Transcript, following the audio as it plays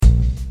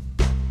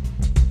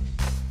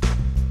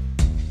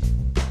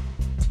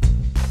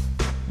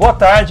Boa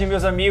tarde,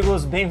 meus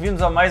amigos,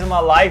 bem-vindos a mais uma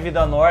live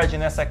da Nord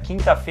nessa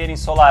quinta-feira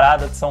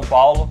ensolarada de São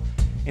Paulo.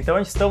 Então,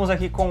 estamos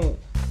aqui com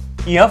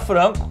Ian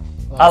Franco,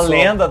 a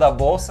lenda da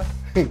Bolsa.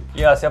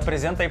 Ian, se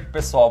apresenta aí pro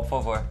pessoal, por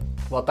favor.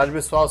 Boa tarde,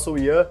 pessoal, eu sou o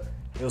Ian,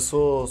 eu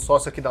sou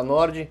sócio aqui da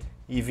Nord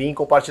e vim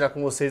compartilhar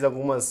com vocês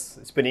algumas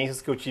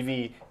experiências que eu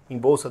tive em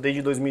Bolsa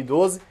desde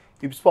 2012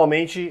 e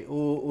principalmente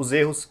os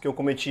erros que eu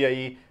cometi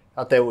aí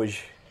até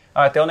hoje.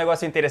 Até um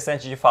negócio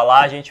interessante de falar,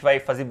 a gente vai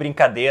fazer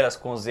brincadeiras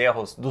com os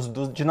erros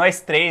de nós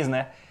três,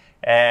 né?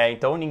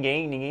 Então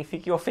ninguém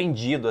fique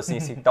ofendido, assim,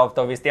 se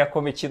talvez tenha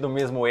cometido o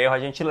mesmo erro, a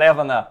gente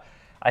leva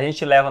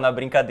na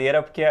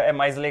brincadeira porque é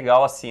mais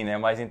legal assim, né? É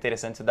mais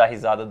interessante se dar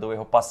risada do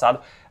erro passado,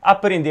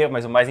 aprender,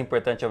 mas o mais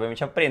importante,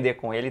 obviamente, é aprender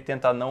com ele e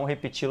tentar não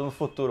repeti-lo no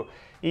futuro.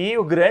 E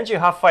o grande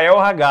Rafael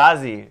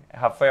Ragazzi.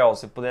 Rafael,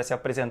 se pudesse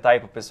apresentar aí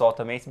pro pessoal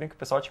também, se bem que o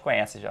pessoal te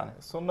conhece já, né?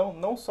 Eu sou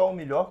não só o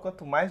melhor,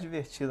 quanto o mais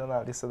divertido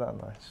na lista da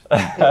Norte.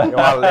 Eu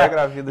alegro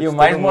a vida de todo mundo. E o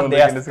mais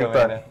modesto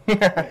também, né?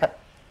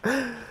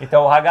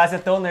 Então, o Ragazzi é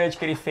tão nerd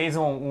que ele fez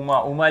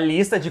uma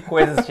lista de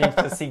coisas que a gente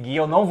precisa seguir.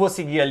 Eu não vou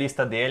seguir a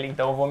lista dele,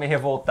 então eu vou me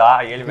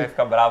revoltar e ele vai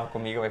ficar bravo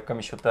comigo, vai ficar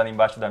me chutando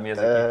embaixo da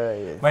mesa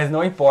aqui. Mas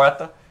não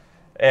importa.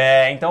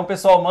 Então,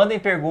 pessoal, mandem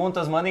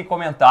perguntas, mandem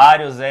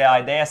comentários. A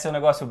ideia é ser um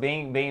negócio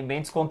bem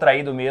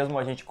descontraído mesmo,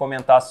 a gente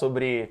comentar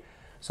sobre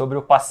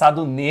o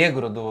passado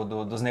negro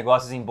dos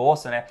negócios em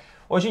bolsa, né?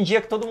 Hoje em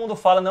dia que todo mundo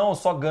fala, não, eu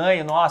só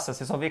ganho, nossa,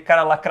 você só vê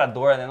cara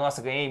lacrador, né?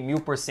 Nossa, ganhei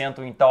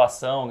 1000% em tal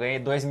ação, ganhei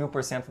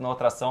 2000% na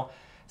outra ação.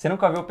 Você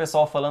nunca viu o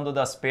pessoal falando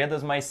das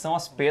perdas, mas são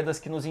as perdas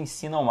que nos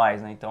ensinam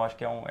mais, né? Então acho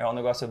que é um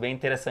negócio bem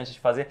interessante de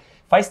fazer.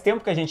 Faz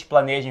tempo que a gente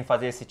planeja em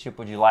fazer esse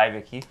tipo de live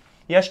aqui.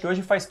 E acho que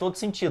hoje faz todo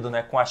sentido,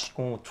 né?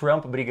 Com o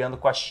Trump brigando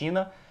com a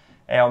China,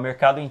 o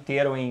mercado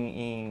inteiro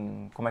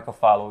como é que eu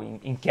falo?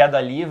 Em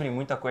queda livre,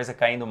 muita coisa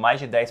caindo mais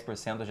de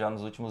 10% já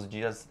nos últimos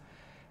dias.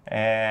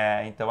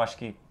 Então acho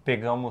que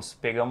pegamos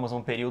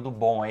um período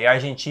bom. E a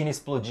Argentina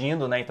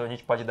explodindo, né? Então a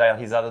gente pode dar a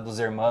risada dos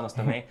hermanos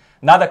também.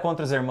 Nada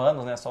contra os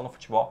hermanos, né? Só no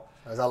futebol.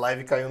 Mas a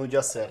live caiu no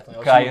dia certo, né?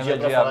 Caiu no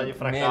dia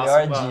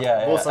melhor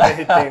dia. Bolsa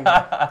derretendo.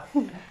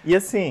 E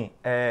assim,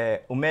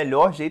 o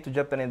melhor jeito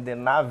de aprender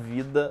na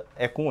vida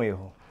é com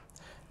erro.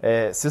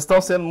 Vocês estão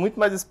sendo muito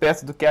mais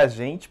espertos do que a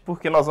gente,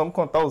 porque nós vamos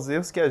contar os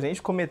erros que a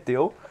gente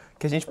cometeu,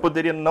 que a gente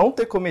poderia não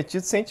ter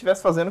cometido se a gente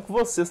estivesse fazendo o que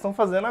vocês estão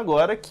fazendo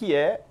agora, que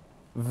é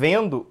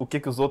vendo o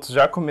que os outros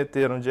já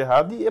cometeram de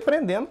errado e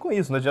aprendendo com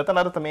isso. Não adianta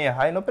nada também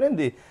errar e não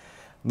aprender.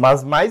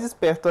 Mas mais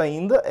esperto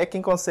ainda é quem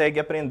consegue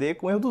aprender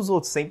com o erro dos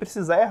outros, sem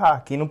precisar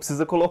errar. Quem não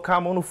precisa colocar a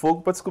mão no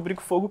fogo para descobrir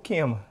que o fogo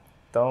queima.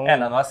 Então...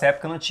 na nossa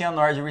época não tinha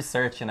Nord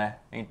Research, né?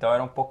 Então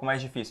era um pouco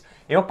mais difícil.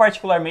 Eu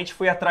particularmente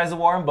fui atrás do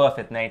Warren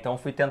Buffett, né? Então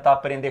fui tentar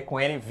aprender com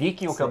ele, vi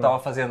que o que eu estava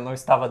fazendo não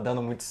estava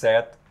dando muito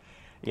certo.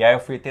 E aí eu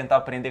fui tentar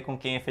aprender com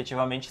quem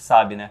efetivamente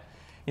sabe, né?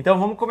 Então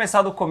vamos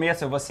começar do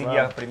começo, eu vou seguir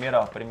a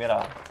primeira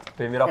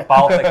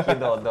pauta aqui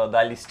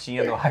da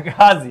listinha do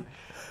Ragazzi.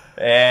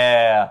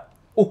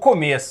 O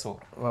começo.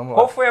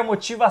 Qual foi a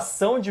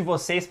motivação de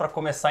vocês para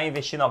começar a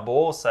investir na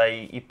bolsa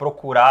e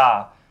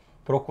procurar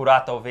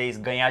talvez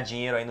ganhar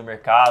dinheiro aí no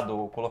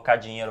mercado, colocar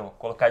dinheiro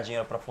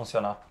para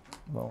funcionar?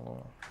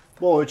 Bom,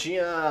 eu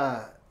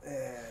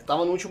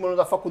estava no último ano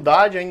da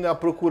faculdade, ainda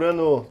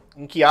procurando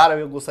em que área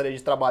eu gostaria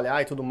de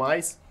trabalhar e tudo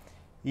mais.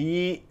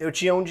 E eu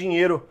tinha um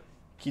dinheiro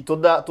que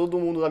todo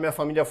mundo da minha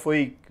família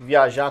foi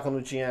viajar quando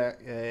eu tinha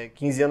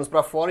 15 anos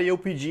para fora, e eu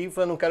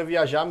falei, não quero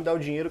viajar, me dá o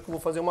dinheiro que eu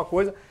vou fazer uma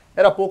coisa.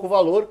 Era pouco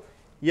valor,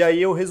 e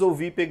aí eu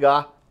resolvi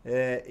pegar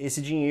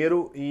esse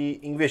dinheiro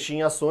e investir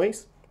em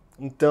ações.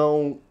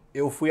 Então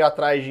eu fui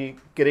atrás de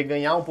querer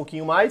ganhar um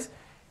pouquinho mais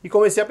e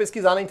comecei a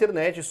pesquisar na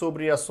internet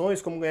sobre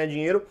ações, como ganhar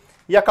dinheiro,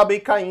 e acabei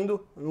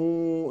caindo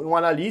num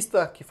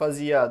analista que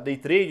fazia day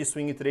trade,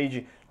 swing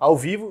trade ao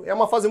vivo. É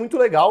uma fase muito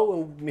legal,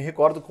 eu me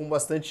recordo com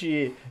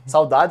bastante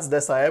saudades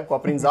dessa época, o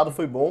aprendizado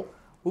foi bom.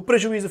 O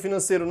prejuízo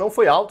financeiro não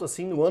foi alto,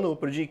 assim, no ano eu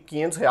perdi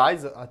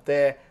R$500,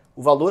 até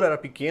o valor era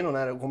pequeno,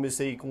 né? Eu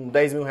comecei com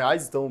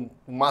R$10.000, então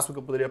o máximo que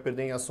eu poderia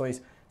perder em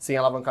ações sem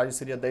alavancagem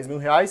seria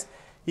R$10.000.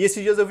 E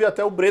esses dias eu vi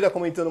até o Breda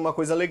comentando uma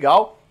coisa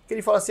legal, que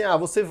ele fala assim,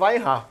 você vai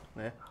errar,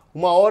 né?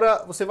 Uma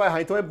hora você vai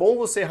errar, então é bom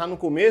você errar no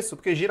começo,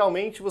 porque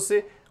geralmente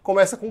você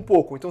começa com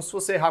pouco. Então se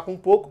você errar com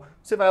pouco,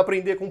 você vai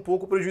aprender com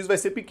pouco, o prejuízo vai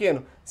ser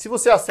pequeno. Se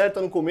você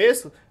acerta no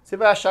começo, você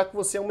vai achar que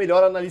você é o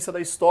melhor analista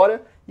da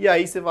história, e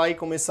aí você vai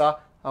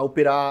começar a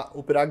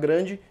operar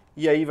grande,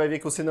 e aí vai ver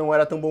que você não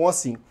era tão bom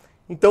assim.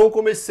 Então eu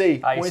comecei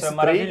com esse trade. Isso é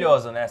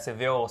maravilhoso, né? Você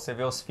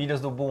vê os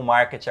filhos do bull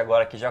market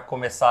agora que já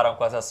começaram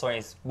com as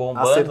ações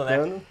bombando,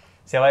 acertando, né?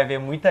 Você vai ver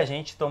muita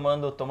gente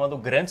tomando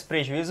grandes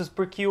prejuízos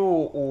porque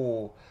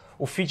o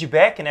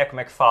feedback, né? Como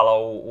é que fala?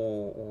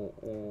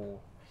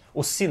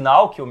 O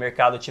sinal que o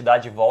mercado te dá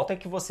de volta é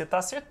que você está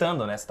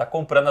acertando, né? Você está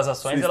comprando as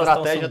ações e elas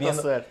estão subindo.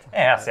 Tá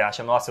certa. Você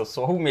acha, nossa, eu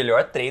sou o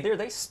melhor trader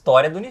da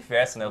história do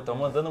universo, né? Eu estou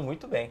mandando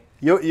muito bem.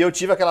 E eu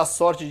tive aquela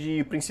sorte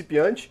de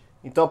principiante.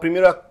 Então a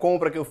primeira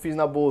compra que eu fiz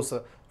na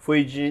bolsa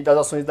foi das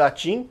ações da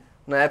TIM.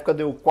 Na época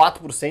deu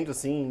 4%,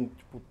 assim,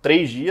 em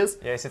 3 dias.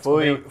 E aí você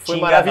foi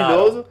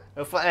maravilhoso.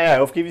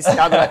 Eu fiquei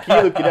viciado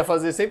naquilo, queria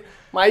fazer sempre,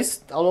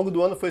 mas ao longo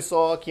do ano foi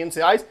só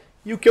R$500.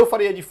 E o que eu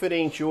faria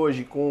diferente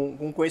hoje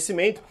com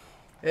conhecimento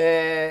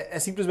é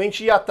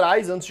simplesmente ir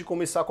atrás antes de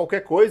começar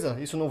qualquer coisa,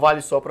 isso não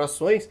vale só para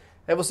ações,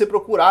 é você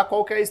procurar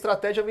qual que é a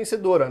estratégia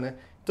vencedora, né?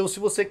 Então, se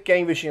você quer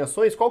investir em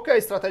ações, qual que é a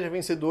estratégia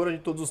vencedora de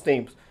todos os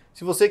tempos?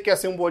 Se você quer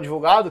ser um bom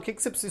advogado, o que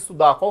você precisa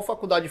estudar? Qual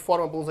faculdade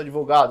forma bons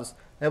advogados?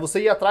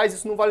 Você ir atrás,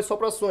 isso não vale só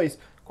para ações.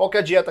 Qual que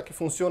é a dieta que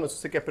funciona se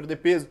você quer perder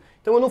peso?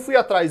 Então eu não fui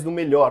atrás do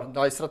melhor,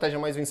 da estratégia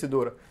mais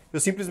vencedora. Eu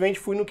simplesmente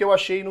fui no que eu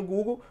achei no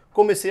Google,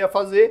 comecei a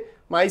fazer,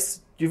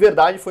 mas de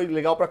verdade foi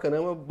legal pra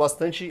caramba,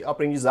 bastante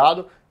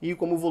aprendizado e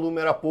como o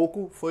volume era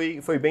pouco,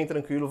 foi bem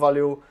tranquilo,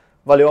 valeu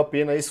a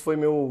pena, esse foi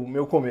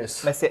meu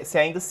começo. Mas você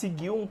ainda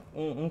seguiu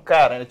um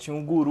cara, né? Tinha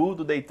um guru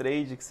do day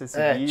trade que você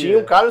seguia. Tinha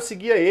um cara, eu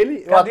seguia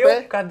ele.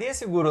 Cadê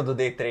esse guru do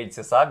day trade,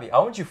 você sabe?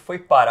 Aonde foi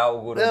parar o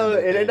guru do day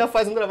trade? Ele ainda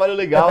faz um trabalho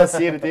legal,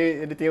 assim,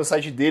 ele tem o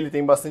site dele,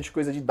 tem bastante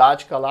coisa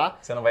didática lá.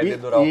 Você não vai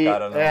dedurar o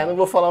cara, não. Não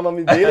vou falar o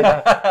nome dele,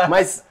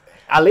 mas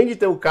além de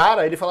ter o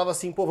cara, ele falava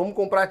assim, pô, vamos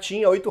comprar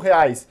TIM a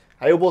R$8.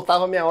 Aí eu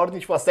botava minha ordem,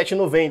 tipo, a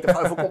R$7,90. Eu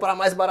falava, vou comprar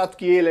mais barato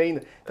que ele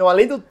ainda. Então,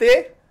 além de eu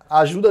ter a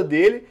ajuda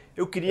dele,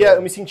 eu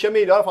me sentia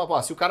melhor. Eu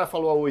falava, se o cara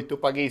falou a 8, eu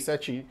paguei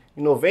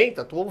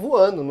R$7,90, tô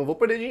voando, não vou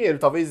perder dinheiro.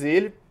 Talvez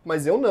ele,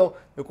 mas eu não.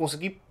 Eu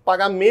consegui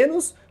pagar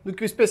menos do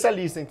que o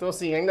especialista. Então,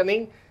 assim, ainda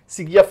nem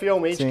seguia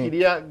fielmente,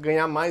 queria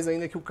ganhar mais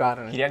ainda que o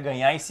cara, né? Queria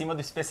ganhar em cima do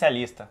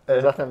especialista.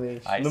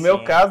 Exatamente. No meu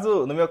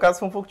caso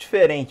foi um pouco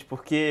diferente,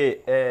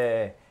 porque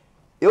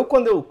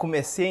quando eu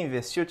comecei a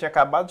investir, eu tinha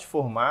acabado de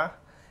formar,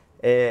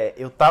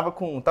 eu tava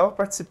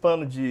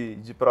participando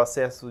de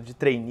processo de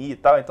trainee e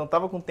tal, então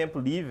tava com tempo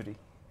livre.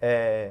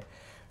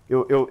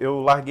 Eu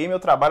larguei meu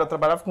trabalho, eu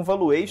trabalhava com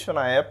valuation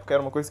na época,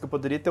 era uma coisa que eu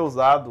poderia ter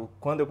usado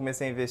quando eu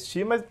comecei a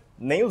investir, mas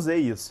nem usei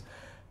isso.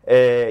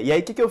 E aí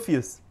o que eu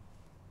fiz?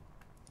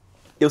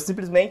 Eu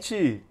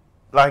simplesmente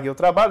larguei o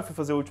trabalho, fui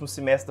fazer o último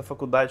semestre da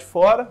faculdade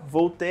fora,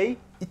 voltei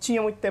e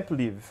tinha muito tempo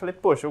livre. Falei,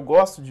 poxa, eu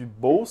gosto de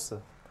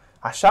bolsa,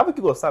 achava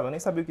que gostava, eu nem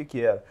sabia o que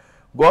era.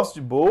 Gosto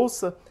de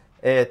bolsa,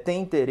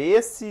 tenho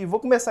interesse, vou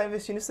começar a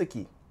investir nisso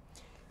aqui.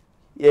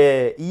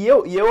 E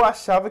eu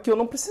achava que eu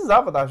não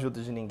precisava da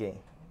ajuda de ninguém.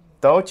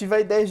 Então eu tive a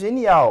ideia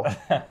genial.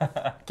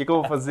 O que eu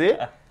vou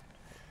fazer?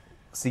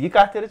 Seguir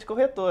carteira de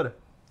corretora.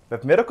 Foi a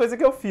primeira coisa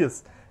que eu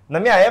fiz. Na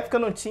minha época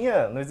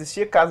não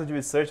existia casa de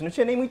research, não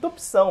tinha nem muita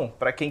opção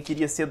para quem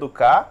queria se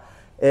educar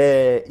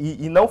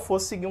e não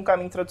fosse seguir um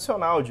caminho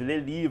tradicional de ler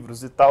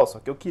livros e tal. Só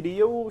que eu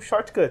queria o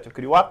shortcut, eu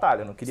queria o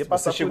atalho, eu não queria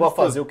passar por isso. Você chegou a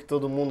fazer o que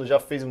todo mundo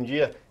já fez um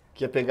dia,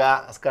 que é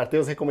pegar as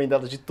carteiras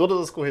recomendadas de todas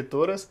as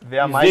corretoras, ver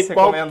a mais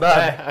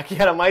recomendada. A que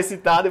era mais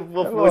citada e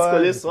vou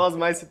escolher só as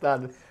mais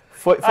citadas.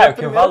 Foi o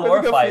que o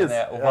valor faz,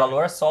 né? O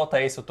valor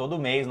solta isso todo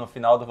mês, no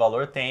final do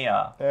valor tem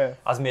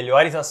as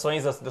melhores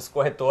ações das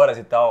corretoras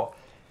e tal.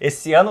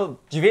 Esse ano,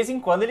 de vez em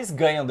quando, eles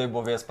ganham do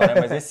Ibovespa, né?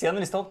 Mas esse ano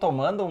eles estão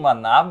tomando uma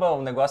naba,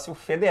 um negócio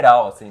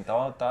federal, assim,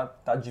 então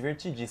tá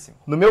divertidíssimo.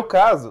 No meu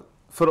caso,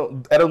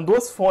 eram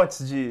duas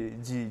fontes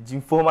de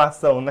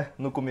informação, né,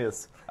 no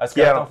começo. Os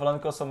caras estão falando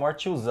que eu sou maior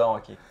tiozão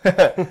aqui.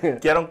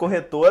 Que eram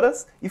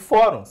corretoras e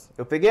fóruns.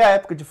 Eu peguei a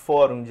época de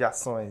fórum de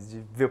ações,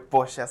 de ver,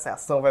 poxa, essa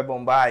ação vai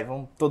bombar e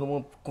vamos todo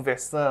mundo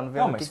conversando,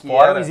 vendo o que era.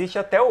 Fórum existe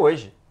até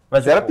hoje.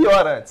 Mas era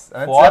pior antes.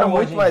 Antes fórum era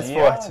muito mais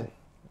forte.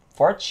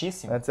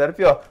 Fortíssimo. Antes era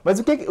pior. Mas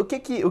o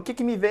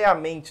que me veio à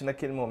mente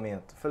naquele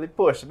momento? Falei,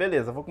 poxa,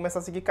 beleza, vou começar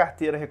a seguir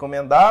carteira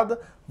recomendada,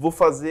 vou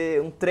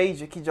fazer um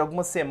trade aqui de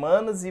algumas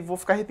semanas e vou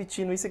ficar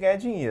repetindo isso e ganhar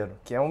dinheiro.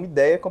 Que é uma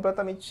ideia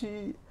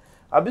completamente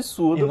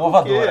absurda.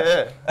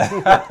 Inovadora.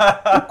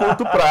 No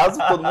curto prazo,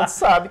 todo mundo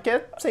sabe que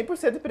é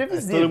 100%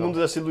 imprevisível. Todo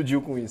mundo já se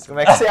iludiu com isso. Como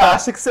é que você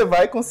acha que você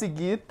vai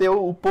conseguir ter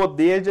o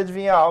poder de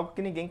adivinhar algo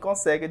que ninguém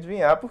consegue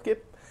adivinhar? Porque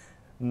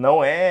não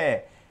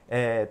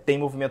tem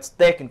movimentos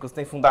técnicos,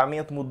 tem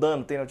fundamento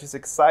mudando, tem notícia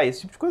que sai,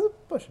 esse tipo de coisa,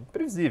 poxa,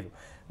 imprevisível.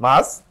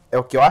 Mas é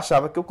o que eu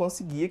achava que eu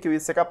conseguia, que eu ia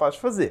ser capaz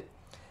de fazer.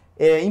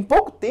 Em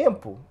pouco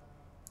tempo,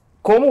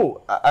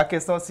 como a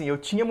questão assim, eu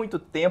tinha muito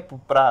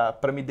tempo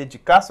para me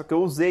dedicar, só que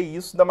eu usei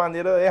isso da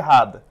maneira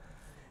errada.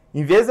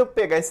 Em vez de eu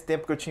pegar esse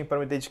tempo que eu tinha para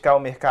me dedicar ao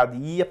mercado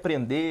e ir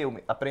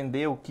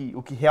aprender o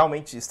que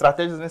realmente,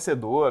 estratégias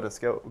vencedoras,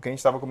 que é o que a gente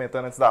estava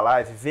comentando antes da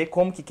live, ver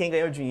como que quem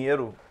ganhou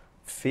dinheiro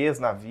fez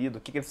na vida,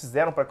 o que eles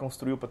fizeram para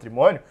construir o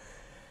patrimônio,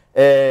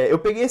 eu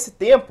peguei esse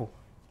tempo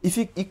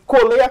e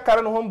colei a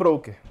cara no home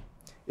broker.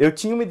 Eu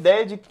tinha uma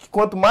ideia de que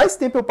quanto mais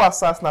tempo eu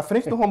passasse na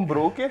frente do home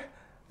broker,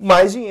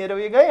 mais dinheiro eu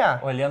ia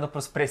ganhar. Olhando para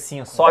os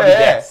precinhos, sobe e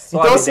desce,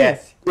 sobe então, e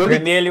desce.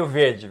 Vermelho,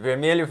 verde,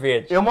 vermelho,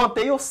 verde. Eu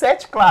montei o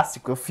set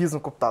clássico. Eu fiz no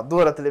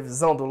computador, a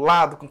televisão do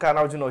lado, com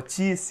canal de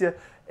notícia,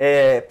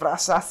 pra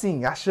achar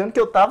assim, achando que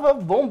eu tava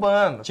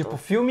bombando. Tipo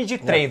filme de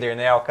trader,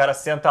 né? O cara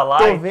senta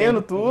lá e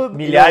vendo tudo,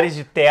 milhares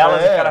de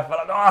telas e o cara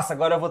fala, nossa,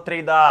 agora eu vou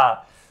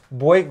tradar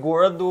boi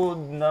gordo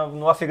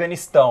no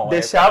Afeganistão.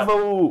 Deixava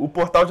o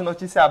portal de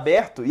notícia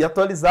aberto e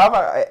atualizava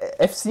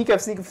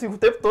F5 o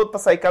tempo todo para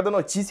sair cada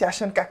notícia,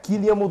 achando que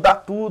aquilo ia mudar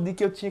tudo e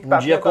que eu tinha que estar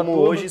dia como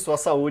hoje, sua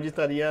saúde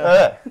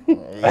estaria...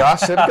 Eu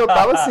achando que eu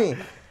tava assim.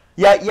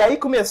 E aí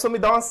começou a me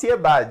dar uma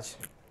ansiedade.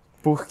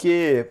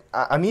 Porque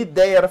a minha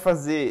ideia era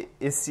fazer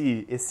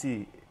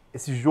esse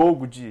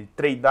jogo de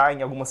tradear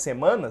em algumas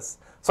semanas,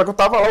 só que eu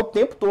estava lá o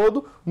tempo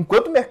todo,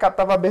 enquanto o mercado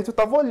estava aberto, eu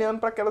estava olhando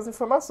para aquelas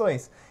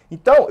informações.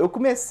 Então, eu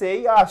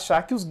comecei a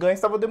achar que os ganhos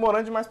estavam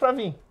demorando demais para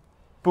vir.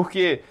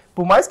 Porque,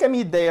 por mais que a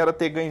minha ideia era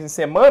ter ganhos em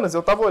semanas, eu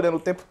estava olhando o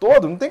tempo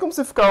todo, não tem como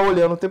você ficar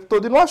olhando o tempo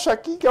todo e não achar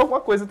que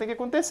alguma coisa tem que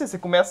acontecer. Você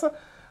começa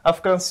a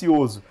ficar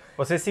ansioso.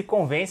 Você se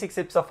convence que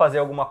você precisa fazer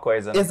alguma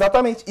coisa, né?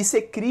 Exatamente. E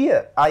você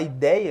cria a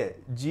ideia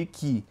de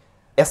que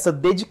essa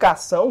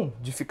dedicação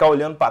de ficar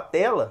olhando para a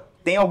tela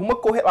tem alguma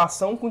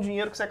correlação com o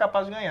dinheiro que você é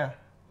capaz de ganhar.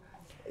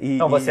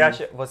 Não,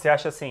 você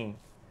acha assim,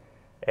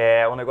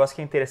 um negócio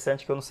que é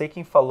interessante, que eu não sei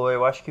quem falou,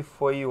 eu acho que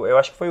foi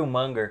o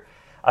Munger.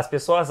 As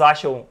pessoas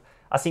acham,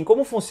 assim,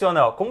 como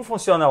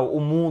funciona o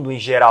mundo em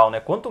geral, né?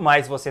 Quanto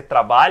mais você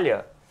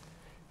trabalha,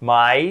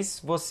 mais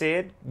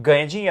você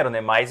ganha dinheiro, né?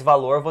 Mais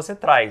valor você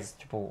traz.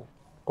 Tipo,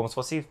 como se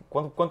fosse,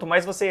 quanto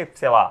mais você,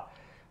 sei lá,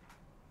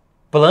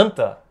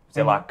 planta,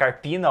 sei lá,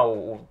 carpina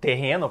o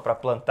terreno para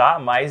plantar,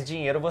 mais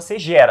dinheiro você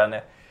gera,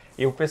 né?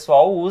 E o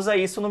pessoal usa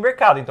isso no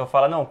mercado. Então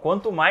fala, não,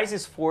 quanto mais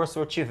esforço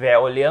eu tiver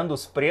olhando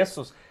os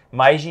preços,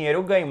 mais dinheiro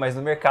eu ganho. Mas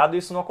no mercado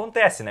isso não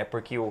acontece, né?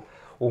 Porque o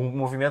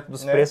movimento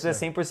dos preços é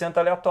 100%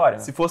 aleatório.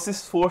 Né? Se fosse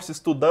esforço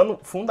estudando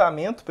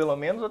fundamento, pelo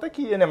menos, até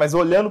que ia, né? Mas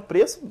olhando o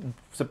preço,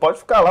 você pode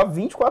ficar lá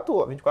 24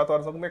 horas. 24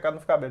 horas não, o mercado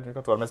não fica aberto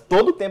 24 horas. Mas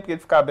todo o tempo que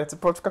ele ficar aberto, você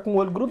pode ficar com o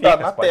olho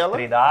grudado na tela. Pode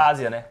treinar da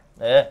Ásia, né?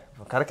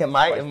 O cara que é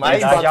mais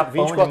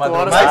 24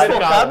 horas mais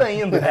focado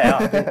ainda.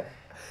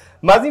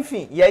 Mas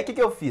enfim, e aí o que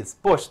eu fiz?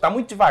 Poxa, tá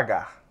muito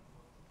devagar.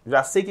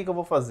 Já sei o que eu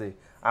vou fazer.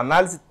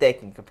 Análise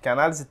técnica, porque a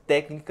análise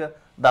técnica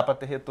dá para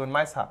ter retorno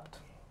mais rápido.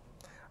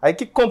 Aí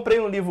que comprei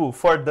um livro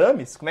For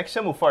Dummies. Como é que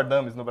chama o For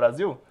Dummies no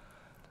Brasil?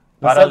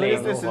 Para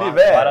leigos. Esse livro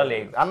para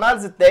leigos.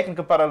 Análise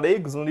técnica para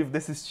leigos, um livro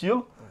desse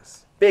estilo.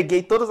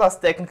 Peguei todas as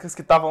técnicas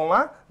que estavam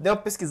lá, dei uma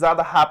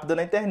pesquisada rápida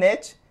na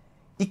internet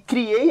e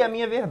criei a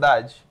minha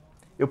verdade.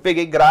 Eu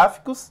peguei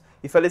gráficos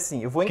e falei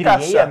assim, eu vou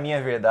encaixar. Criei a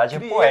minha verdade, é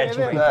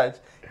poético, hein?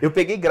 Eu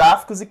peguei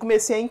gráficos e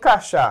comecei a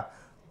encaixar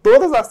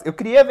todas as... Eu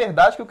criei a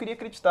verdade que eu queria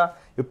acreditar.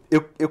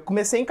 Eu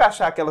comecei a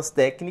encaixar aquelas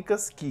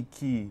técnicas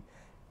que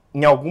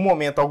em algum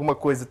momento alguma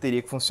coisa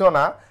teria que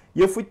funcionar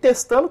e eu fui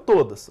testando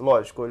todas,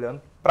 lógico,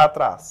 olhando para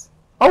trás.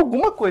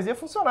 Alguma coisa ia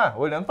funcionar.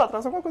 Olhando para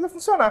trás, alguma coisa ia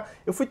funcionar.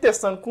 Eu fui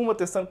testando com uma,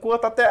 testando com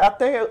outra,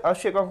 até eu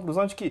chegar à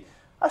conclusão de que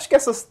acho que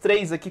essas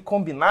três aqui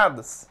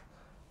combinadas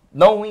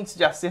dão um índice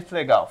de acerto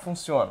legal,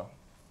 funcionam.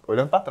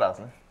 Olhando para trás,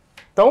 né?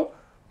 Então,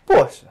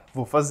 poxa,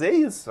 vou fazer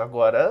isso.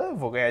 Agora eu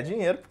vou ganhar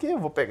dinheiro porque eu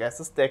vou pegar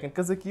essas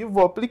técnicas aqui,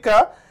 vou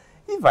aplicar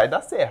e vai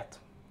dar certo.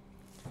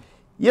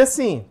 E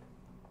assim,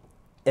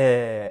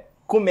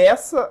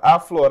 começa a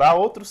aflorar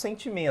outro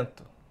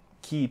sentimento.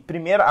 Que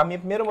a minha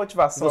primeira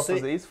motivação a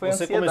fazer isso foi a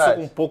ansiedade. Você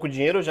começou com pouco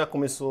dinheiro ou já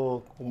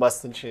começou com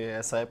bastante?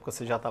 Essa época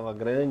você já estava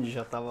grande,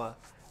 já estava...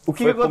 O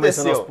que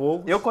aconteceu?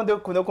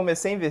 Quando eu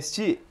comecei a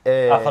investir...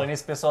 falando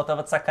nisso, o pessoal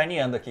tava te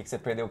sacaneando aqui, que você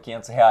perdeu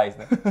R$500,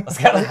 né? Os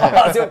caras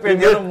faziam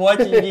perder um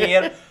monte de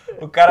dinheiro,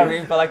 o cara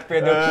veio me falar que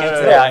perdeu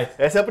R$500.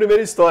 Essa é a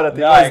primeira história,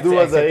 tem mais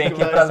duas aí. Você tem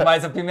que ir para as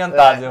mais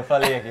apimentadas, eu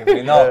falei aqui.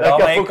 Falei, não,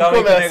 calma aí que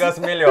o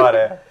negócio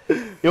melhora.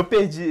 Eu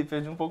perdi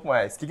um pouco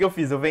mais. O que eu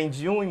fiz? Eu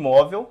vendi um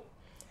imóvel,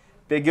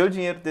 peguei o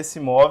dinheiro desse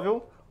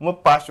imóvel, uma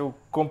parte eu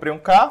comprei um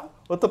carro,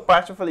 outra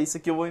parte eu falei, isso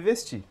aqui eu vou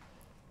investir.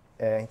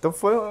 Então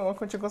foi uma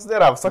quantia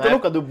considerável. Só que na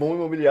época do boom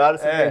imobiliário,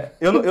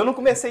 eu não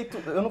comecei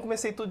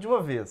tudo de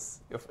uma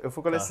vez. Eu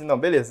fui assim, não,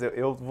 beleza,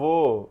 eu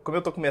vou... Como eu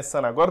estou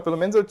começando agora, pelo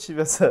menos eu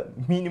tive essa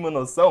mínima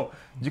noção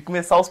de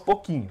começar aos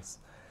pouquinhos.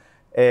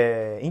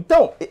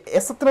 Então,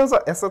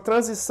 essa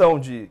transição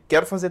de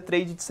quero fazer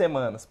trade de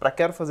semanas para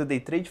quero fazer day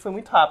trade foi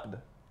muito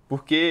rápida.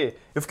 Porque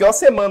eu fiquei uma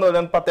semana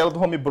olhando para a tela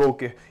do home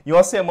broker e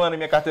uma semana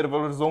minha carteira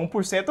valorizou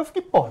 1%, eu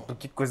fiquei,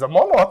 que coisa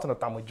monótona,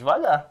 tá muito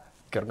devagar.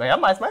 Quero ganhar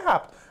mais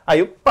rápido. Aí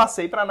eu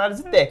passei para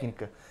análise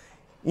técnica.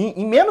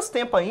 Em menos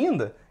tempo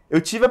ainda, eu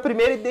tive a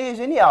primeira ideia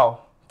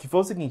genial, que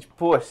foi o seguinte,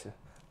 poxa,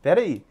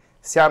 peraí,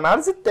 se a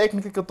análise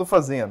técnica que eu estou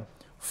fazendo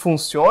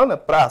funciona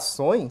para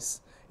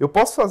ações, eu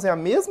posso fazer a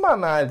mesma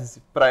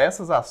análise para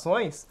essas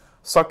ações,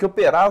 só que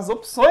operar as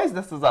opções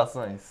dessas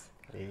ações.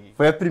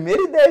 Foi a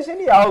primeira ideia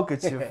genial que eu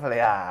tive. Eu falei,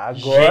 agora...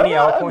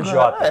 Genial com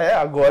J.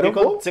 Agora eu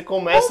quando você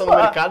começa no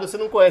mercado, você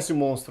não conhece o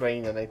monstro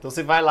ainda, né? Então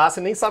você vai lá,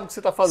 você nem sabe o que você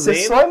está fazendo.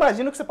 Você só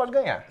imagina o que você pode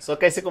ganhar. Só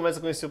que aí você começa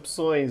a conhecer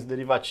opções,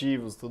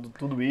 derivativos,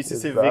 tudo isso, e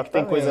você vê que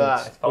tem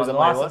coisa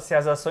maior. Nossa, se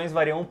as ações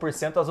variam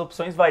 1%, as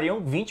opções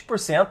variam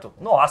 20%.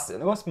 Nossa, é o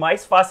negócio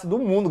mais fácil do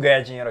mundo ganhar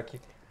dinheiro aqui.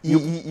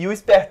 E o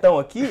espertão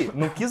aqui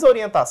não quis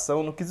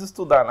orientação, não quis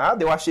estudar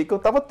nada. Eu achei que eu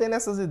estava tendo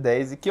essas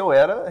ideias e que eu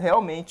era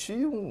realmente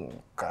um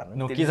cara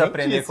não quis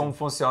aprender como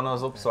funcionam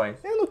as opções.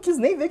 Eu não quis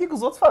nem ver o que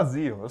os outros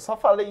faziam. Eu só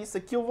falei, isso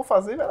aqui eu vou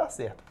fazer e vai dar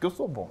certo, porque eu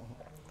sou bom.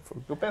 Foi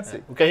o que eu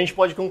pensei. O que a gente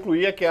pode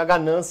concluir é que é a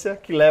ganância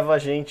que leva a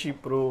gente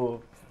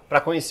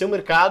para conhecer o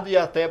mercado e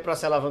até para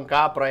se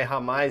alavancar, para errar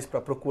mais, para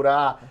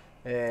procurar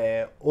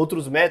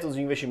outros métodos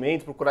de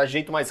investimento, procurar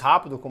jeito mais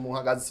rápido, como o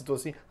Ragazzi citou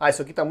assim,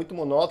 isso aqui está muito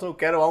monótono, eu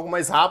quero algo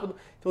mais rápido.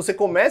 Então você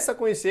começa a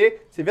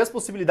conhecer, você vê as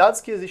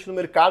possibilidades que existem no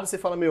mercado, você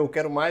fala, eu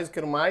quero mais,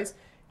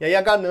 e aí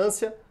a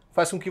ganância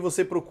faz com que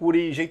você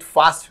procure jeito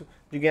fácil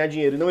de ganhar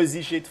dinheiro. E não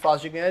existe jeito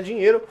fácil de ganhar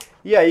dinheiro,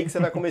 e é aí que você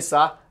vai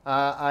começar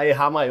a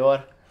errar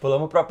maior.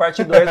 Pulamos para a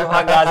parte 2 do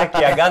Ragazzi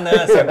aqui, a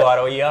ganância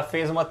agora. O Ian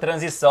fez uma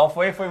transição,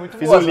 foi muito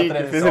boa essa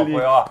transição,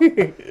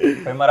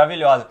 foi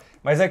maravilhosa.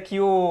 Mas aqui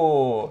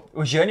o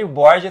Jânio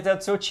Borges é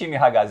do seu time,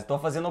 Ragazzi. Estou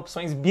fazendo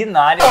opções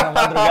binárias na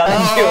madrugada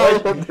de hoje.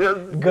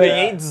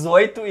 Ganhei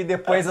 18 e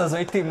depois às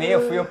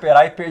 8h30 fui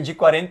operar e perdi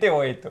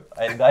 48.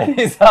 Aí ele dá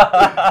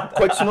risada.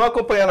 Continua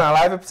acompanhando a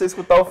live para você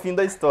escutar o fim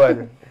da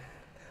história.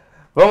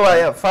 Vamos lá,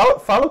 Ian.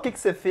 Fala o que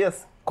você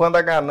fez quando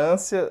a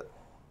ganância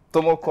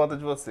tomou conta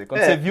de você.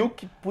 Quando você viu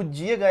que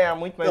podia ganhar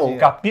muito mais dinheiro.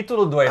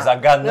 Capítulo 2, a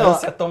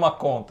ganância toma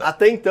conta.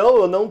 Até então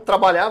eu não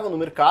trabalhava no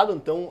mercado,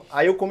 então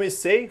aí eu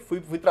comecei,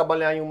 fui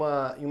trabalhar em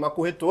uma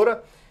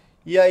corretora,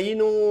 e aí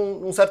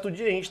num certo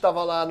dia a gente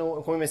estava lá,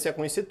 eu comecei a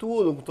conhecer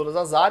tudo, com todas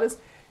as áreas,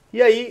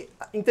 e aí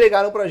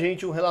entregaram pra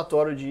gente um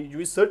relatório de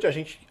research, a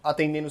gente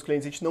atendendo os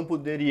clientes, a gente não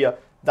poderia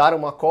dar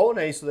uma call,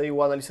 né? Isso daí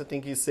o analista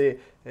tem que ser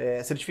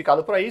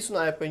certificado para isso,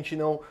 na época a gente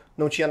não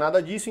tinha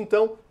nada disso,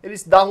 então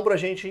eles davam pra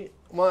gente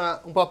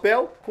um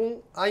papel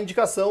com a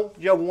indicação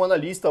de algum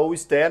analista ou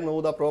externo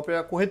ou da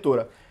própria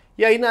corretora.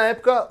 E aí na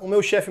época o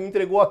meu chefe me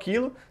entregou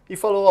aquilo e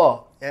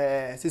falou,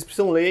 vocês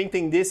precisam ler,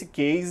 entender esse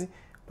case,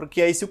 porque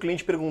aí se o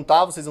cliente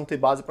perguntar, vocês vão ter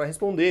base para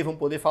responder, vão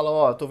poder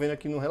falar, estou vendo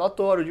aqui no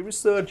relatório de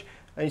research,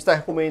 a gente está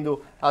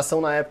recomendando, a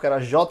ação na época era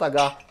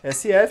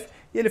JHSF,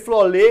 e ele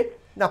falou, lê,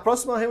 na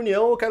próxima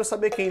reunião eu quero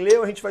saber quem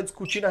leu, a gente vai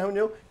discutir na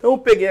reunião. Então eu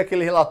peguei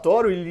aquele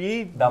relatório e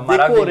li, da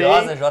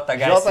maravilhosa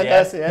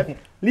JHSF,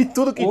 li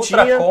tudo que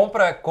Ultra tinha.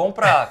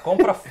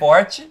 compra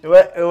forte.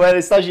 Eu era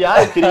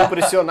estagiário, queria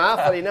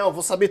impressionar, falei, não, eu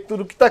vou saber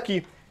tudo que está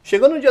aqui.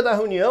 Chegou no dia da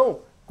reunião,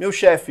 meu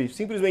chefe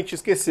simplesmente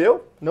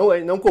esqueceu,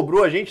 não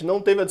cobrou a gente, não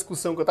teve a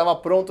discussão que eu estava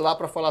pronto lá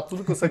para falar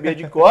tudo que eu sabia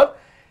de cor.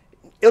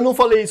 Eu não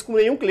falei isso com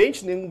nenhum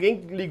cliente,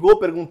 ninguém ligou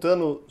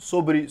perguntando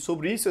sobre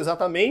isso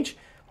exatamente,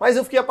 mas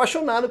eu fiquei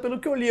apaixonado pelo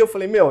que eu li. Eu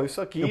falei, isso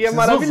aqui é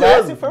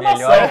maravilhoso.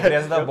 Melhor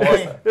empresa da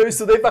bolsa. Eu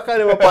estudei pra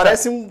caramba,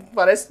 parece um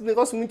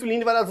negócio muito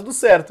lindo e vai dar tudo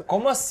certo.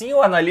 Como assim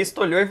o analista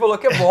olhou e falou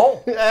que é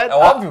bom? É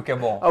óbvio que é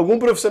bom. Algum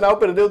profissional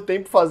perdeu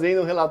tempo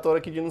fazendo um relatório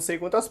aqui de não sei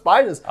quantas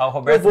páginas. O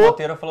Roberto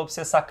Monteiro falou pra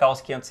você sacar os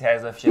R$500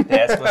 do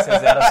FGTS que você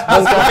zera as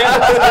suas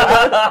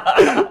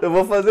Eu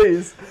vou fazer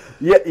isso.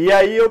 E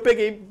aí eu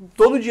peguei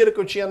todo o dinheiro que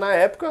eu tinha na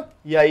época,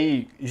 e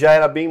aí já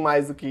era bem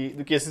mais do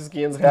que esses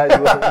R$500 do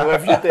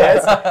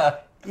FGTS.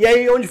 E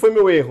aí, onde foi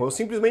meu erro? Eu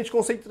simplesmente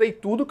concentrei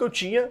tudo que eu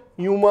tinha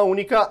em uma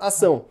única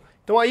ação.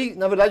 Então aí,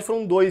 na verdade,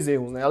 foram 2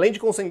 erros, né? Além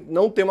de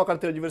não ter uma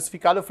carteira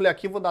diversificada, eu falei,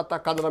 aqui eu vou dar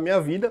tacada na minha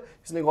vida,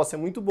 esse negócio é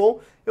muito bom.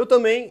 Eu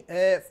também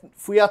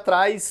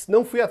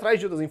não fui atrás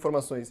de outras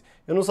informações.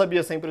 Eu não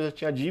sabia se a empresa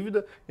tinha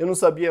dívida, eu não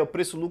sabia o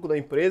preço-lucro da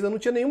empresa, eu não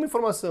tinha nenhuma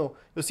informação.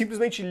 Eu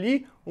simplesmente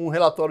li um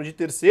relatório de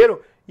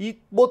terceiro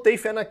e botei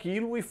fé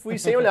naquilo e fui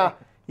sem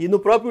olhar. E no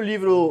próprio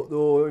livro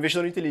do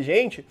Investidor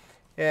Inteligente,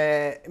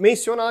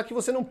 menciona lá que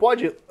você não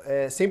pode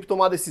sempre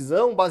tomar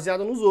decisão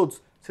baseada nos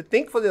outros. Você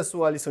tem que fazer a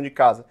sua lição de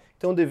casa.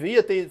 Então eu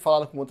devia ter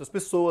falado com outras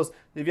pessoas,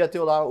 devia ter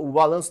lá o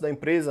balanço da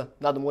empresa,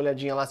 dado uma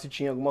olhadinha lá se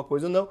tinha alguma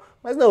coisa ou não.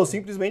 Mas não, eu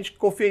simplesmente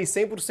confiei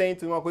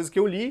 100% em uma coisa que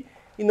eu li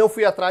e não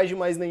fui atrás de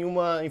mais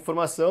nenhuma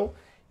informação.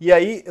 E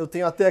aí eu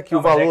tenho até aqui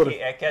o valor.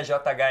 É que a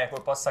JHSF,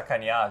 eu posso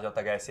sacanear a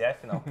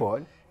JHSF? Não.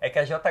 Pode. É que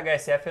a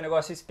JHSF é um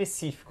negócio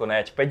específico,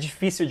 né? Tipo, é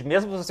difícil,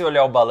 mesmo você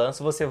olhar o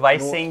balanço, você vai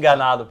ser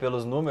enganado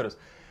pelos números.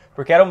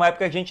 Porque era uma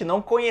época que a gente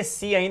não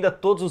conhecia ainda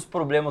todos os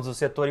problemas do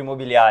setor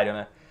imobiliário,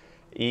 né?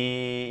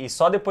 E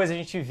só depois a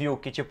gente viu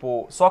que,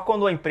 tipo, só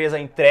quando a empresa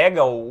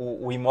entrega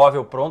o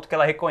imóvel pronto que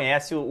ela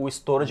reconhece o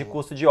estouro de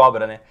custo de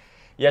obra, né?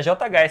 E a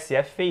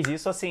JHSF fez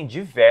isso, assim,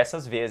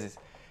 diversas vezes.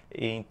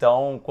 E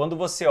então, quando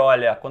você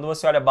olha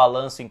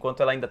balanço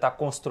enquanto ela ainda está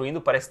construindo,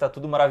 parece que está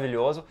tudo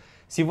maravilhoso.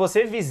 Se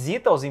você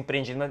visita os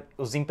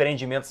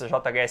empreendimentos da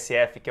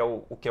JHSF, que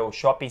é o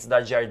Shopping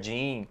Cidade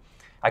Jardim,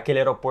 aquele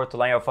aeroporto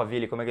lá em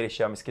Alphaville, como é que ele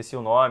chama? Esqueci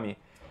o nome.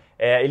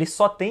 Ele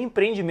só tem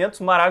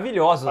empreendimentos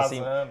maravilhosos.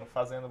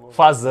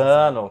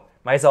 Fazendo.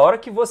 Mas a hora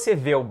que você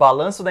vê o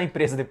balanço da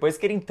empresa, depois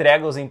que ele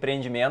entrega os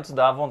empreendimentos,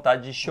 dá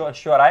vontade de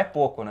chorar é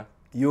pouco, né?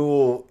 E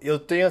eu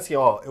tenho assim,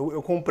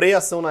 eu comprei a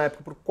ação na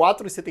época por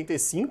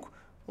R$4,75,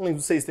 não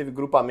sei se teve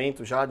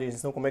grupamento já, de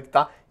isenção, como é que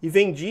tá, e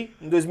vendi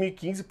em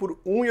 2015 por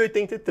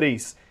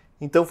R$1,83.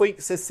 Então foi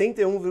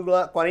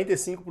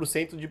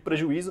 61,45% de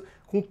prejuízo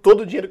com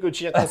todo o dinheiro que eu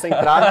tinha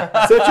concentrado.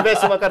 Se eu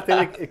tivesse uma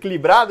carteira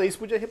equilibrada, isso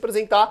podia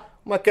representar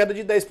uma queda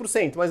de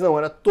 10%. Mas não,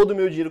 era todo o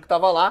meu dinheiro que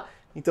estava lá.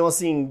 Então,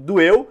 assim,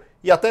 doeu.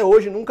 E até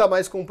hoje nunca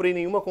mais comprei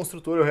nenhuma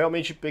construtora. Eu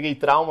realmente peguei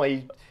trauma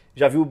e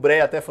já vi o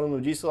Bre até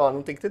falando disso.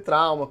 Não tem que ter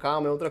trauma,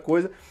 calma, é outra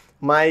coisa.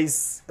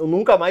 Mas eu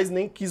nunca mais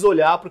nem quis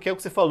olhar, porque é o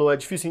que você falou. É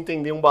difícil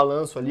entender um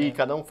balanço ali,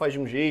 cada um faz de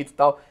um jeito e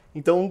tal.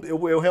 Então,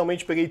 eu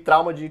realmente peguei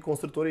trauma de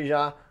construtora e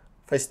já...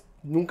 Faz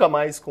nunca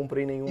mais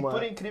comprei E nenhuma.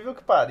 por incrível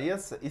que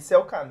pareça, isso é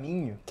o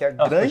caminho que a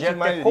Não, grande podia ter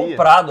maioria...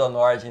 comprado a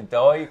Nord,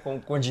 então, e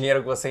com o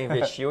dinheiro que você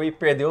investiu e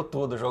perdeu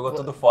tudo, jogou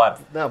tudo fora.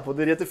 Não,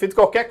 poderia ter feito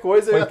qualquer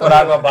coisa. Foi por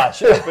água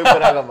abaixo. Foi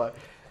por água abaixo.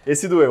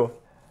 Esse doeu.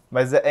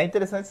 Mas é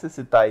interessante você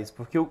citar isso,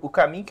 porque o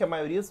caminho que a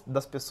maioria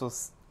das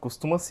pessoas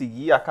costuma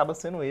seguir acaba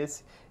sendo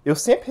esse. Eu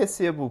sempre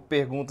recebo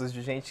perguntas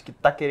de gente que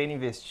está querendo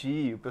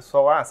investir, o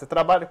pessoal, você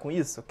trabalha com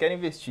isso? Eu quero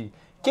investir.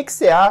 O que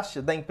você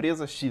acha da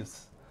empresa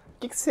X? O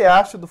que você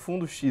acha do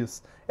fundo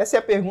X? Essa é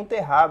a pergunta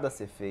errada a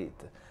ser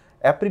feita.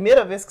 É a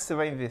primeira vez que você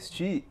vai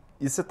investir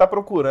e você está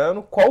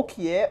procurando qual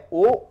que é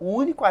o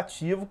único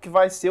ativo que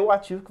vai ser o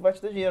ativo que vai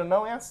te dar dinheiro.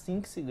 Não é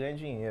assim que se ganha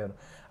dinheiro.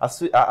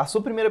 A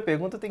sua primeira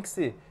pergunta tem que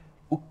ser: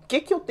 o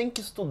que eu tenho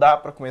que estudar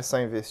para começar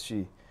a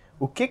investir?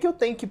 O que eu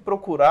tenho que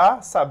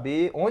procurar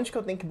saber? Onde que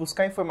eu tenho que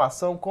buscar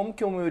informação? Como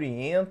que eu me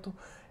oriento?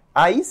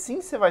 Aí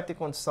sim você vai ter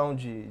condição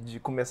de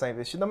começar a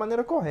investir da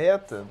maneira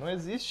correta. Não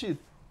existe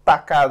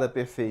tacada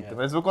perfeita.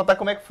 Mas vou contar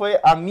como é que foi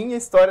a minha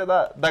história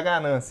da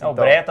ganância. O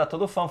Bré tá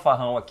todo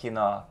fanfarrão aqui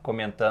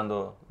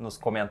comentando nos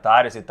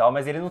comentários e tal,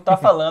 mas ele não tá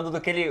falando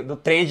do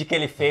trade que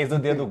ele fez do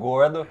dedo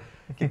gordo.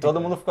 Que todo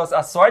mundo ficou...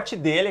 A sorte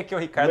dele é que o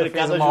Ricardo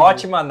fez uma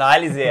ótima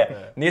análise.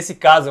 Nesse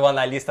caso, o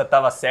analista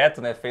estava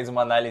certo, né? Fez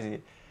uma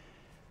análise,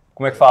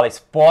 como é que fala?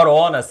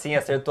 Esporona, assim,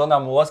 acertou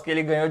na mosca e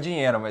ele ganhou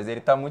dinheiro. Mas ele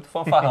tá muito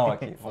fanfarrão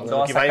aqui. Vamos dar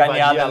uma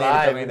sacaneada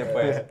nele também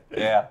depois.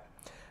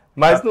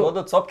 Mas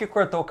tá só porque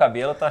cortou o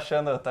cabelo, tá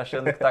achando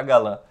que tá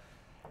galã.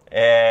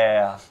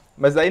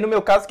 Mas aí, no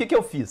meu caso, o que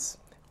eu fiz?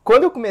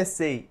 Quando eu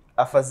comecei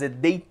a fazer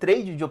day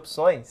trade de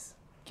opções,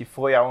 que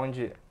foi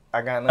aonde a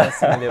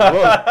ganância me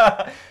levou...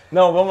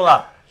 Não, vamos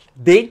lá.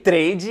 Day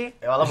trade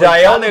já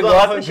é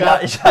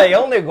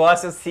um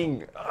negócio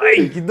assim,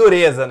 ai, que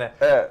dureza, né?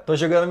 Tô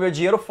jogando meu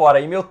dinheiro fora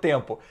e meu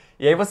tempo.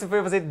 E aí você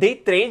foi fazer day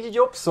trade de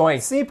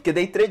opções. Sim, porque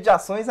day trade de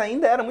ações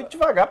ainda era muito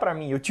devagar pra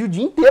mim. Eu tinha o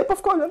dia inteiro pra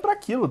ficar olhando pra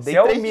aquilo. Você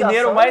é o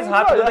mineiro mais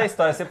rápido da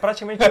história. Você é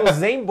praticamente o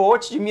Zen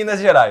Bolt de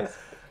Minas Gerais.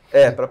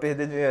 Pra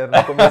perder dinheiro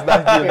no começo da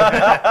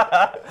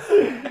vida.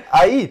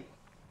 Aí,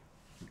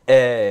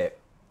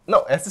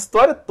 não, essa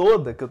história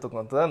toda que eu tô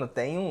contando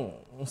tem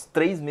uns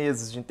 3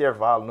 meses de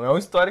intervalo. Não é uma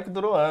história que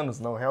durou anos,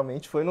 não.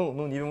 Realmente foi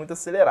num nível muito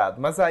acelerado.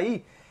 Mas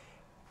aí,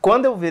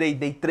 quando eu virei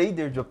day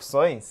trader de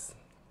opções,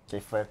 que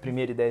foi a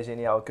primeira ideia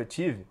genial que eu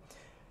tive,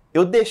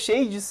 eu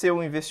deixei de ser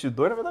um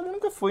investidor. Na verdade, eu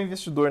nunca fui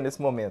investidor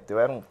nesse momento. Eu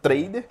era um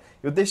trader.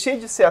 Eu deixei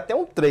de ser até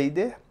um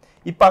trader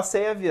e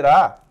passei a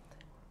virar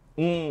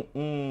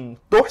um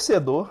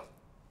torcedor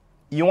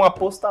e um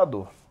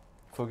apostador.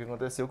 Foi o que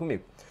aconteceu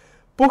comigo.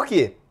 Por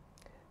quê?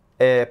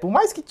 Por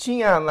mais que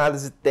tinha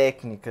análise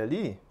técnica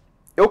ali,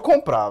 eu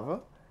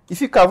comprava e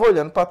ficava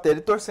olhando para a tela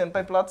e torcendo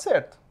para ir pro lado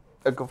certo.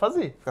 É o que eu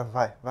fazia.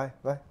 Ficava, vai.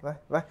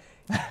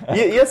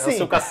 E assim, é o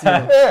seu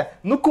cassino.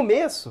 No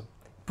começo,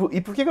 e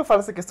por que eu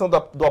falo essa questão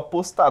do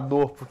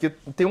apostador? Porque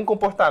tem um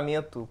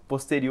comportamento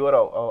posterior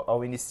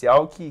ao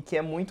inicial que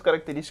é muito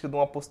característica de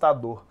um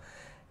apostador.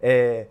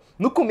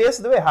 No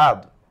começo deu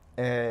errado.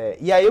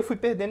 E aí eu fui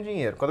perdendo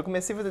dinheiro. Quando eu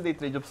comecei a fazer day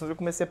trade de opções, eu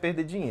comecei a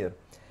perder dinheiro.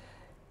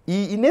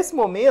 E nesse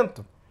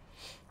momento...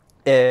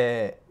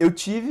 eu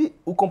tive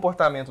o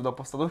comportamento do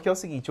apostador, que é o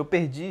seguinte: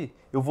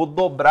 eu vou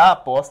dobrar a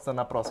aposta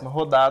na próxima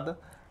rodada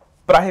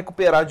para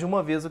recuperar de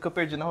uma vez o que eu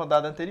perdi na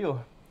rodada anterior.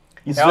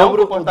 Isso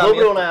dobro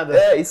ou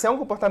nada. Isso é um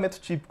comportamento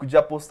típico de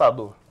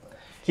apostador.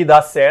 Que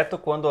dá certo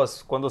quando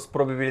as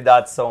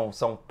probabilidades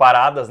são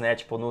paradas, né?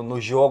 Tipo, no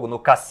jogo, no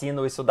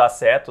cassino, isso dá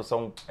certo.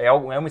 É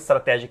uma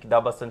estratégia que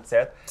dá bastante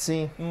certo.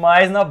 Sim.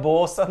 Mas na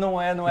bolsa não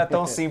é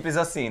tão simples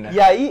assim, né?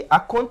 E aí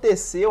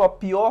aconteceu a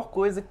pior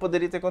coisa que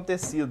poderia ter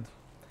acontecido.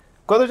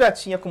 Quando eu já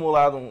tinha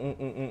acumulado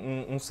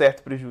um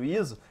certo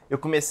prejuízo, eu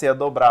comecei a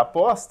dobrar a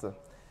aposta,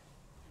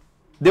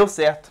 deu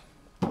certo.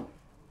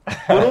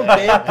 Por um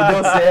tempo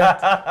deu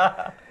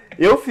certo.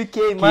 Eu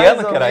fiquei mais ou menos... Que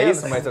ano que era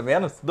isso, mais ou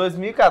menos?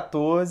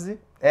 2014.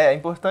 É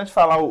importante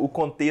falar o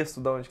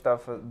contexto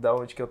da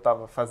onde que eu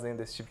estava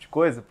fazendo esse tipo de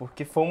coisa,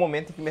 porque foi um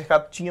momento em que o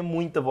mercado tinha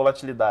muita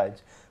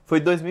volatilidade.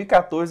 Foi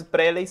 2014,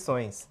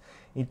 pré-eleições.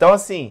 Então,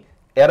 assim,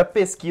 era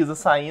pesquisa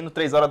saindo,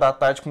 3 horas da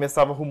tarde,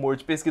 começava rumor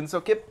de pesquisa, não sei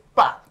o quê,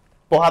 pá!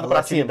 Porrada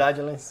pra cima.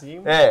 Lá em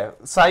cima.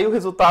 Saiu o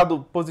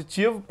resultado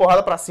positivo,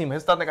 porrada pra cima.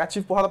 Resultado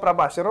negativo, porrada pra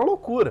baixo. Era uma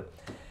loucura.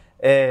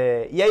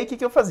 E aí, o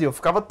que eu fazia? Eu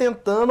ficava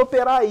tentando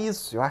operar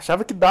isso. Eu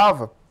achava que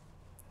dava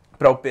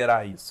pra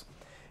operar isso.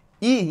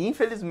 E,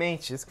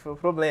 infelizmente, esse que foi o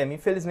problema.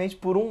 Infelizmente,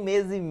 por 1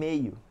 mês e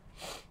meio,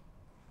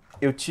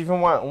 eu tive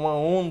uma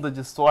onda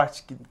de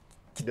sorte que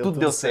tudo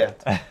deu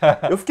certo.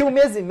 Eu fiquei 1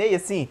 mês e meio,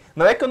 assim,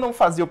 não é que eu não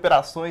fazia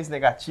operações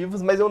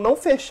negativas, mas eu não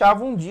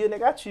fechava um dia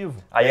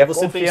negativo. Aí a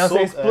confiança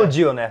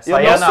explodiu, né?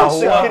 Saía na rua.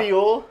 Você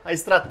criou a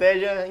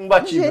estratégia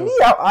imbatível.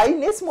 Genial. Aí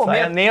nesse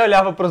momento... nem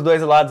olhava para os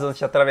dois lados antes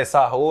de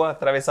atravessar a rua,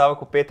 atravessava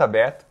com o peito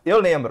aberto. Eu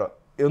lembro,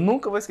 eu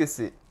nunca vou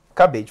esquecer.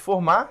 Acabei de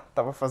formar,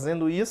 tava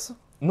fazendo isso,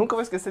 nunca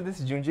vou esquecer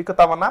desse dia. Um dia que eu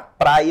tava na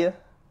praia,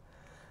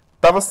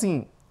 tava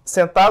assim,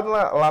 sentado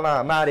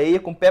lá na areia,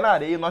 com o pé na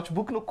areia,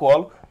 notebook no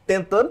colo,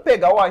 tentando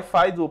pegar o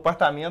Wi-Fi do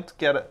apartamento,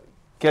 que era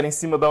em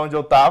cima de onde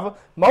eu tava,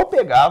 mal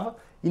pegava,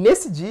 E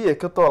nesse dia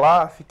que eu tô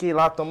lá, fiquei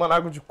lá tomando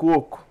água de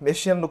coco,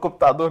 mexendo no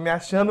computador, me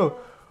achando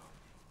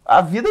a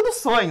vida dos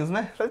sonhos,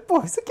 né? Falei,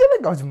 pô, isso aqui é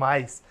legal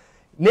demais.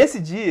 Nesse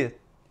dia,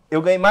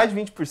 eu ganhei mais de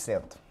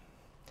 20%.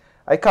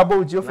 Aí acabou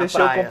o dia, eu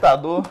fechei o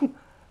computador,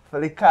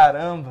 falei,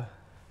 caramba,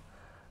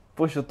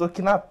 poxa, eu tô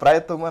aqui na praia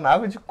tomando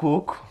água de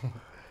coco,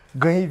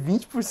 ganhei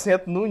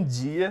 20% num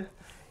dia.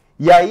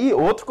 E aí,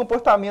 outro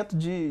comportamento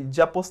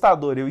de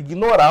apostador, eu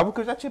ignorava o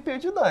que eu já tinha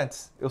perdido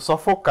antes. Eu só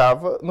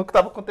focava no que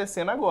estava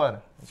acontecendo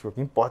agora. Tipo, o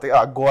que importa é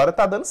agora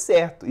tá dando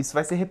certo. Isso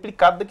vai ser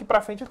replicado daqui pra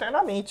frente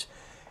eternamente.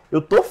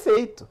 Eu tô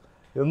feito.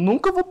 Eu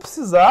nunca vou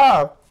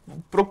precisar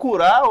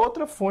procurar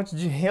outra fonte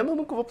de renda, eu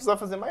nunca vou precisar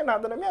fazer mais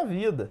nada na minha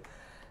vida.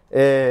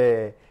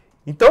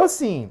 Então,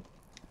 assim,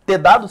 ter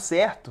dado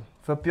certo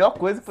foi a pior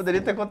coisa que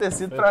poderia ter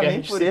acontecido para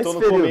mim por esse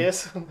período.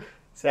 Começo,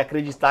 você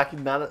acreditar que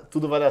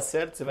tudo vai dar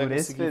certo, você vai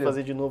conseguir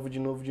fazer de novo.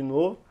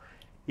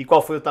 E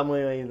qual foi o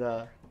tamanho aí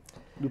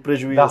do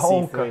prejuízo? Da assim,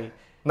 ronca. Foi...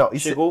 Não,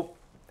 isso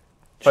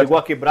chegou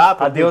a quebrar?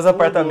 Adeus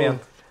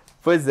apartamento.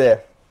 Pois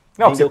é.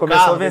 Não, Vendeu você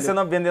começou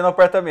carro, vendendo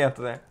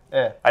apartamento, né?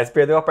 Aí você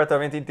perdeu o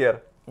apartamento inteiro.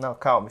 Não,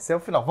 calma, esse é o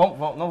final.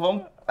 Não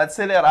vamos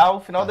acelerar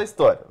o final da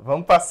história.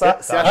 Vamos passar...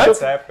 Você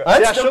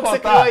achou que você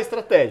criou a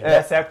estratégia.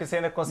 Nessa época você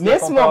ainda conseguia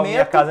comprar o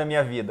Minha Casa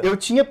Minha Vida. Eu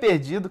tinha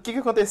perdido. O que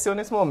aconteceu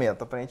nesse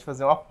momento? Pra gente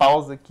fazer uma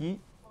pausa aqui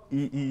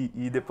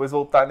e depois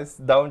voltar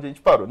da onde a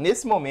gente parou.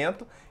 Nesse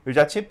momento, eu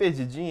já tinha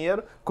perdido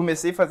dinheiro,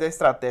 comecei a fazer a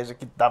estratégia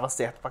que dava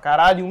certo pra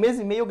caralho, e 1 mês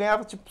e meio eu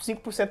ganhava tipo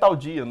 5% ao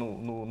dia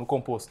no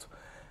composto.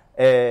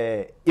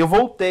 Eu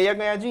voltei a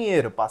ganhar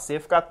dinheiro, passei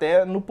a ficar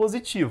até no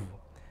positivo.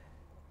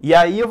 E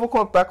aí eu vou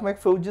contar como é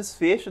que foi o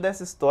desfecho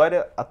dessa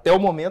história até o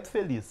momento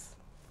feliz.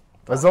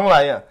 Mas vamos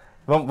lá, Ian.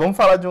 Vamos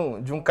falar de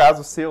um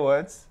caso seu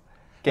antes.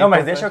 Não,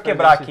 mas deixa eu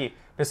quebrar aqui.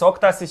 Pessoal que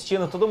está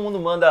assistindo, todo mundo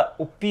manda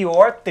o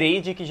pior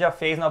trade que já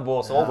fez na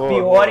bolsa, ou o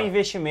pior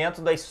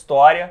investimento da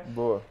história.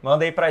 Boa.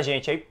 Manda aí pra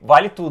gente. Aí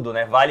vale tudo,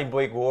 né? Vale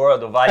boi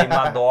gordo, vale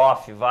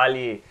Madoff,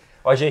 vale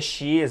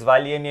OGX,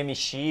 vale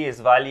MMX,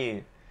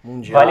 vale...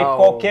 Mundial, vale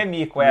qualquer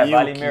mico,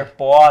 vale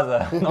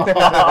Merposa.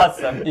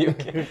 Nossa,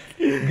 Milk.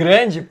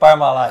 Grande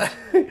Parmalat.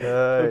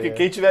 Porque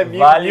quem tiver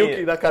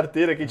Milk na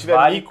carteira, quem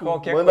tiver mico,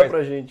 manda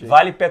pra gente.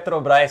 Vale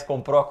Petrobras,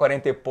 comprou a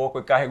 40 e pouco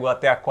e carregou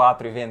até a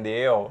 4 e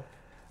vendeu.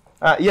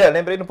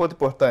 Lembrei de um ponto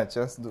importante,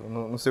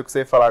 não sei o que você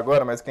ia falar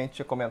agora, mas o que a gente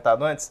tinha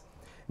comentado antes.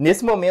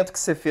 Nesse momento que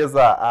você fez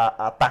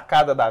a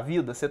tacada da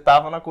vida, você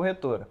estava na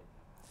corretora.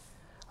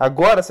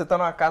 Agora você está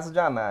numa casa de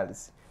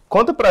análise.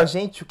 Conta pra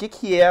gente o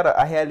que era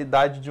a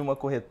realidade de uma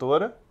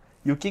corretora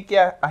e o que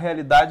é a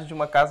realidade de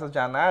uma casa de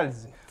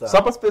análise, só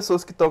para as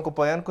pessoas que estão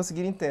acompanhando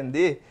conseguirem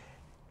entender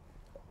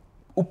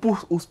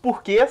os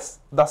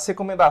porquês das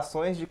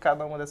recomendações de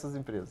cada uma dessas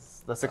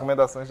empresas, das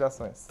recomendações de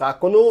ações.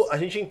 Quando a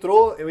gente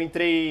entrou, eu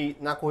entrei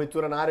na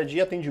corretora na área de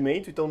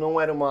atendimento, então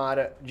não era uma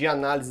área de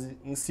análise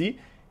em si.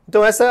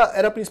 Então essa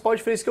era a principal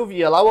diferença que eu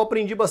via. Lá eu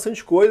aprendi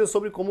bastante coisa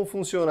sobre como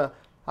funciona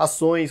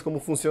ações, como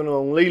funciona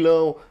um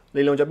leilão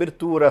de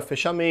abertura,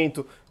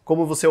 fechamento,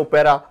 como você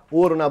opera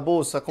ouro na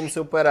bolsa, como você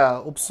opera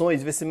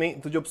opções,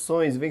 vencimento de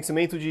opções,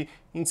 vencimento de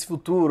índice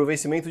futuro,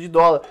 vencimento de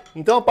dólar.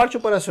 Então a parte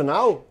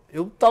operacional,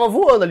 eu estava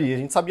voando ali, a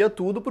gente sabia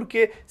tudo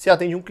porque você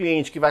atende um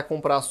cliente que vai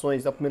comprar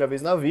ações da primeira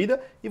vez na vida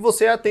e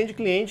você atende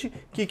cliente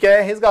que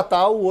quer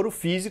resgatar o ouro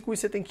físico e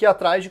você tem que ir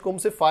atrás de como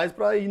você faz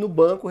para ir no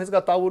banco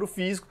resgatar o ouro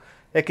físico.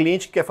 É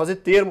cliente que quer fazer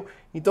termo.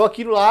 Então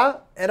aquilo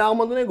lá era a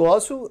alma do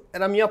negócio,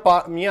 era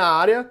a minha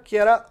área, que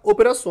era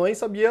operações,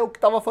 sabia o que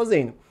estava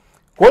fazendo.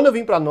 Quando eu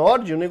vim para a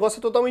Nord, o negócio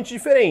é totalmente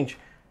diferente.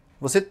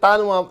 Você está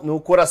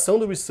no coração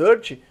do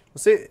research,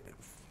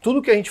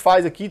 tudo que a gente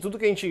faz aqui, tudo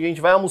que a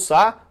gente vai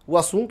almoçar, o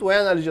assunto é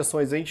análise de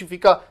ações. A gente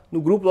fica no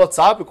grupo do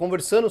WhatsApp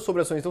conversando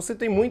sobre ações. Então você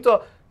tem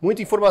muita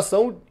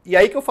informação. E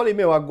aí que eu falei,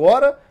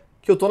 agora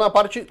que eu estou na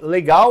parte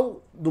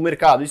legal do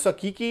mercado, isso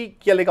aqui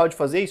que é legal de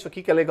fazer, isso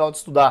aqui que é legal de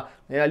estudar.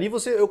 Ali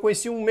eu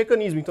conhecia um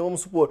mecanismo, então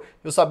vamos supor,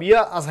 eu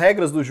sabia as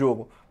regras do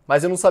jogo,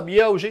 mas eu não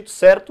sabia o jeito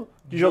certo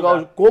de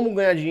jogar, como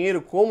ganhar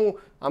dinheiro, como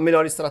a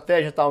melhor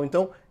estratégia e tal.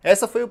 Então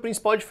essa foi a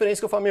principal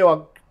diferença que eu falei,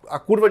 a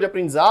curva de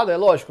aprendizado, é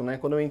lógico, né?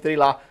 Quando eu entrei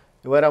lá,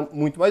 eu era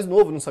muito mais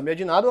novo, não sabia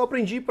de nada, eu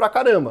aprendi pra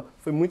caramba,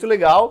 foi muito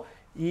legal.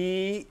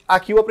 E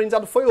aqui o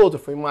aprendizado foi outro,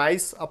 foi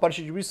mais a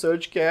parte de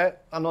research, que é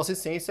a nossa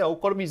essência, o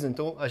core business.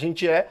 Então a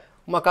gente é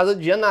uma casa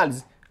de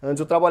análise. Antes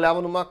eu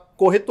trabalhava numa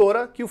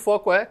corretora que o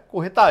foco é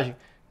corretagem.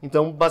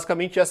 Então,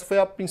 basicamente, essa foi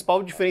a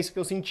principal diferença que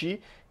eu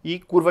senti e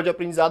curva de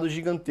aprendizado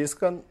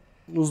gigantesca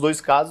nos dois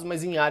casos,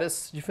 mas em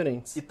áreas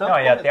diferentes. E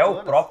até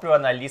o próprio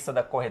analista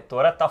da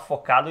corretora está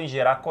focado em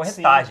gerar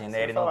corretagem,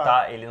 né? Ele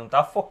não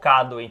tá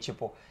focado em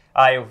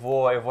eu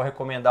vou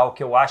recomendar o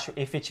que eu acho,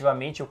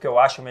 efetivamente o que eu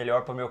acho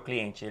melhor para o meu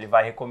cliente. Ele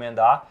vai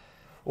recomendar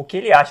o que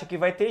ele acha que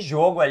vai ter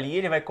jogo ali,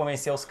 ele vai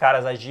convencer os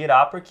caras a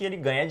girar porque ele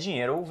ganha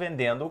dinheiro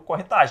vendendo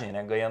corretagem,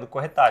 né? Ganhando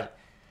corretagem.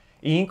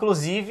 E,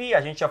 inclusive,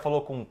 a gente já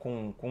falou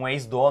com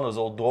ex-donos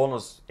ou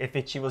donos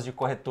efetivos de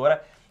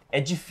corretora, é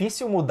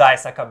difícil mudar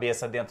essa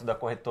cabeça dentro da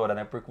corretora,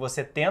 né? Porque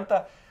você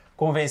tenta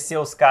convencer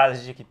os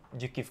caras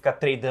de que ficar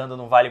tradando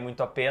não vale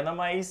muito a pena,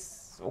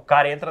 mas o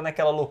cara entra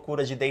naquela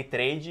loucura de day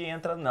trade e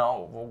entra,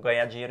 não, vou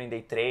ganhar dinheiro em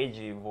day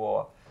trade,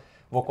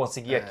 vou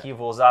conseguir aqui,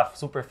 vou usar a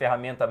super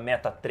ferramenta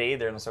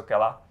MetaTrader, não sei o que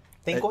lá.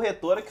 Tem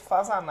corretora que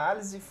faz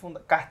análise,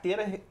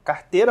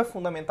 carteira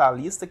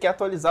fundamentalista que é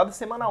atualizada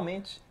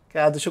semanalmente.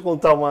 Cara, deixa eu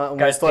contar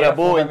uma história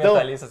boa, então.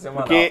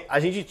 Semanal. Porque a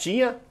gente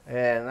tinha,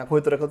 na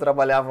corretora que eu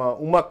trabalhava,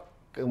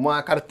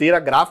 uma carteira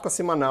gráfica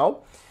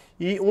semanal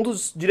e um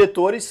dos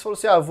diretores falou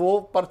assim,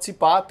 vou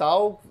participar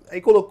tal.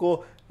 Aí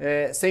colocou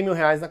 100 mil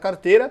reais na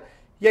carteira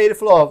e aí ele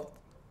falou,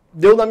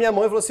 deu na minha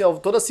mão e falou assim,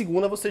 toda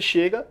segunda você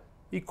chega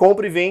e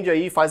compra e vende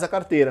aí, faz a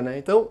carteira, né?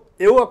 Então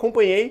eu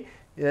acompanhei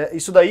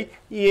isso daí,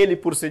 e ele,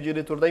 por ser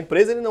diretor da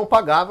empresa, ele não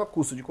pagava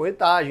custo de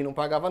corretagem, não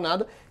pagava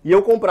nada, e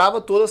eu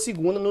comprava toda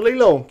segunda no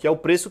leilão, que é o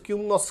preço que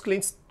os nossos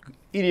clientes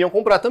iriam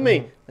comprar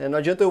também. Não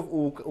adianta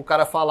o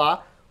cara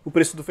falar o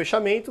preço do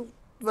fechamento,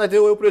 vai ter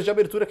o preço de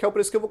abertura, que é o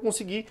preço que eu vou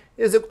conseguir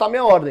executar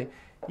minha ordem.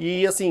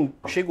 E assim,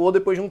 chegou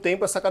depois de um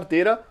tempo essa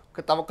carteira,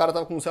 o cara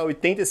estava com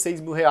 86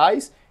 mil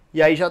reais,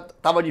 e aí já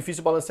estava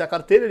difícil balancear a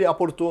carteira, ele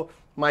aportou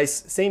mais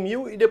 100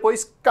 mil e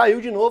depois caiu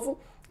de novo,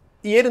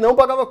 e ele não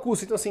pagava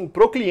custo. Então, assim,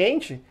 pro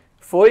cliente,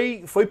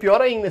 foi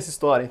pior ainda essa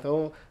história.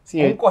 Então,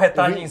 assim,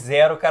 corretagem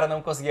zero, o cara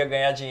não conseguia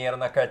ganhar dinheiro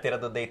na carteira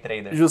do day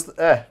trader.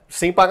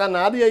 Sem pagar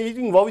nada, e aí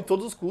envolve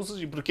todos os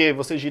custos, porque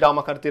você girar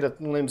uma carteira,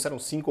 não lembro se eram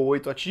 5 ou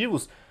 8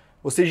 ativos,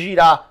 você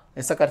girar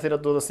essa carteira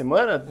toda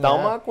semana, dá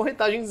uma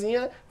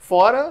corretagenzinha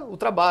fora o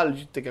trabalho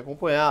de ter que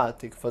acompanhar,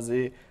 ter que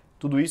fazer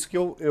tudo isso que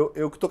eu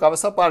que tocava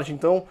essa parte.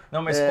 Então,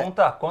 não, mas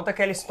conta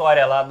aquela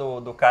história lá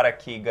do cara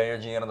que ganhou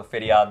dinheiro no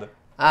feriado.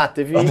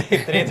 Teve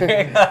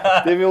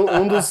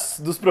um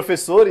dos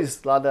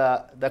professores lá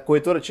da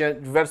corretora, tinha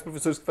diversos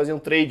professores que faziam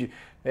trade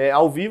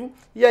ao vivo,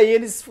 e aí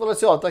eles falaram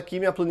assim, tá aqui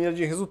minha planilha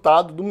de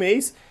resultado do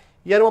mês,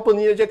 e era uma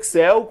planilha de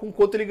Excel com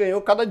quanto ele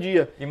ganhou cada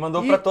dia. E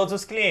mandou para todos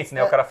os clientes,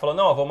 né? O cara falou,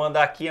 não, eu vou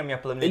mandar aqui a minha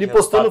planilha ele de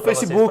resultado postou no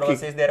Facebook. Pra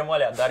vocês darem uma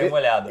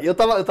olhada. Eu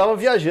tava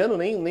viajando,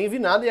 nem vi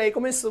nada, e aí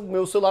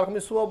meu celular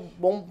começou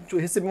eu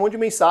recebi um monte de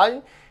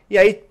mensagem, e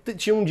aí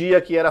tinha um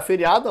dia que era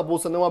feriado, a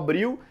bolsa não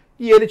abriu,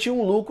 e ele tinha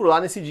um lucro lá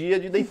nesse dia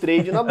de day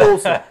trade na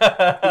bolsa.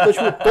 Então,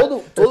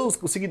 tipo, todos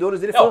os seguidores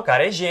dele falaram... o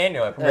cara é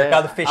gênio, pro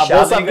mercado fechado, a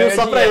bolsa abriu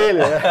só pra ele.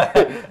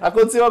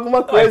 Aconteceu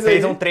alguma coisa aí.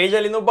 Fez um trade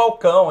ali no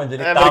balcão, onde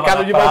ele tava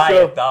mercado de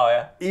balcão e tal,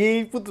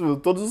 E,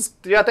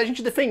 tinha até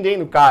gente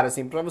defendendo o cara,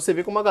 assim, pra você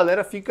ver como a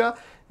galera fica,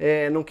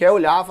 não quer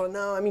olhar, fala,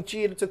 não, é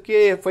mentira, não sei o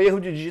quê, foi erro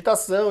de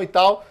digitação e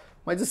tal.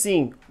 Mas,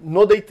 assim,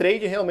 no day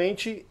trade,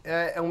 realmente,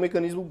 é um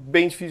mecanismo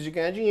bem difícil de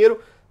ganhar dinheiro.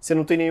 Você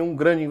não tem nenhum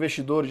grande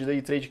investidor de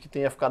day trade que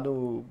tenha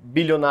ficado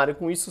bilionário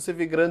com isso. Você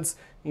vê grandes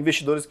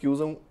investidores que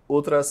usam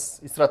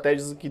outras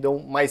estratégias que dão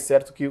mais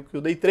certo que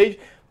o day trade.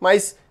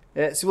 Mas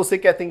se você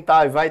quer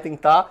tentar e vai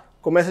tentar,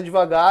 começa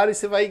devagar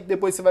e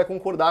depois você vai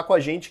concordar com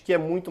a gente que é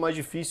muito mais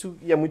difícil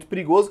e é muito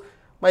perigoso.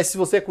 Mas se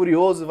você é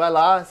curioso, vai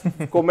lá,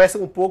 começa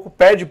um pouco,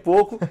 perde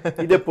pouco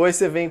e depois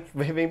você vem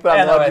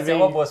para nós. É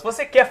uma boa. Se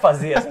você quer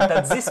fazer, assim,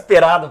 tá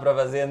desesperado para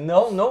fazer,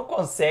 não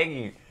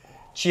consegue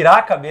tirar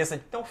a cabeça,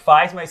 então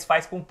mas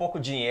faz com pouco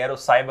dinheiro,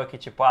 saiba que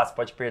tipo, você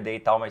pode perder e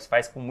tal, mas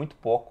faz com muito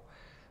pouco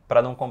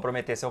para não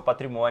comprometer seu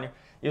patrimônio.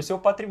 E o seu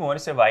patrimônio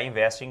você vai e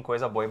investe em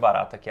coisa boa e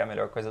barata, que é a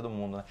melhor coisa do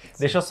mundo, né?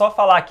 Deixa eu só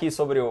falar aqui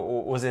sobre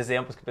os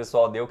exemplos que o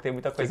pessoal deu, que tem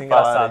muita coisa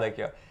engraçada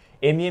aqui, ó.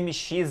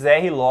 MMX,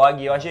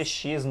 R-Log,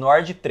 OGX,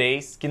 Nord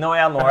 3, que não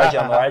é a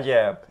Nord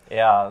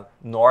é a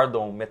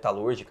Nordon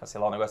Metalúrgica, sei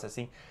lá, um negócio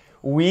assim.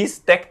 Wiz,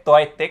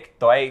 Tectoy,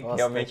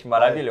 realmente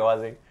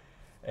maravilhosa, hein?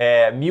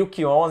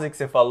 Milk 11 que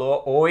você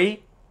falou,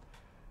 Oi.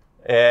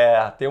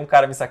 Tem um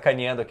cara me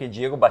sacaneando aqui,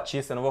 Diego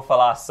Batista, eu não vou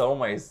falar a ação,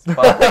 mas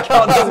fala que é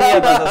uma das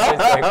minhas ações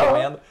que eu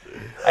recomendo.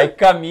 Aí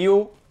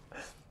Camil,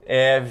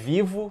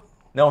 Vivo,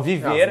 não,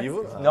 Viver,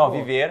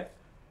 Viver,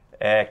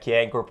 que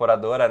é a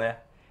incorporadora, né?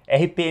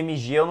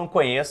 RPMG eu não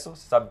conheço,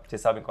 vocês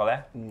sabem qual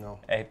é? Não.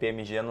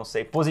 RPMG eu não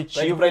sei.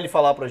 Positivo. Pede pra ele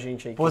falar pra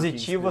gente aí.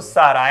 Positivo,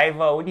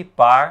 Saraiva,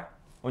 Unipar.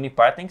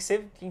 Unipar tem que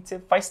ser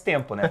faz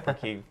tempo, né?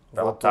 Porque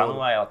ela tá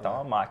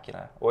uma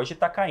máquina. Hoje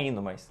tá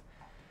caindo, mas...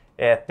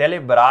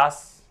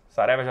 Telebrás,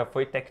 Saraiva já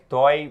foi,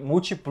 Tectoy,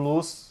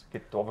 Multiplus, que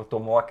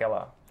tomou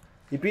aquela...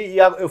 E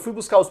eu fui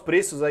buscar os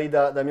preços aí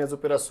das minhas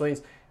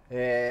operações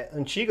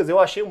antigas, eu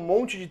achei um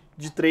monte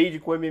de trade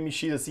com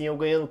MMX, assim, eu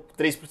ganhando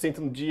 3%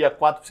 no dia,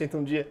 4%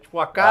 no dia. Tipo,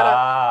 a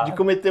cara de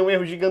cometer um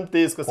erro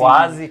gigantesco.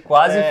 Assim,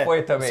 quase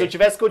foi também. Se eu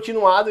tivesse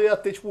continuado, eu ia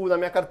ter, tipo, na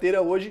minha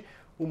carteira hoje,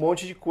 um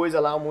monte de coisa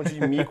lá, um monte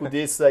de mico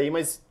desses aí,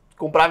 mas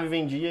comprava e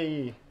vendia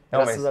e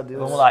graças a Deus.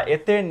 Vamos lá,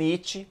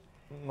 Eternit,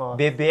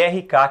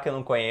 BBRK, que eu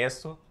não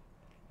conheço,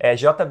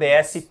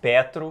 JBS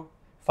Petro,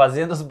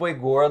 Fazendas Boi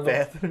Gordo.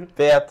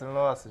 Petro,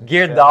 nossa.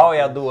 Gerdau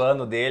é a do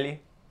ano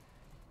dele.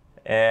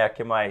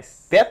 Que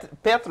mais?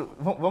 Petro,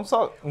 vamos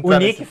só... O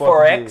Nick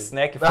Forex,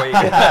 né, que foi...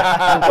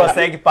 não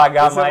consegue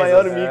pagar esse mais. Esse é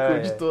o maior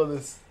mico de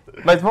todas.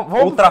 Mas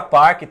vamos...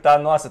 Ultrapar, que tá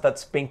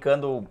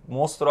despencando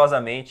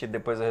monstruosamente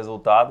depois do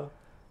resultado.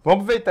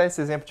 Vamos aproveitar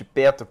esse exemplo de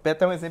Petro.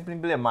 Petro é um exemplo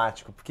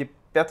emblemático, porque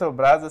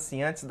Petrobras,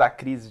 assim, antes da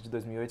crise de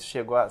 2008,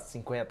 chegou a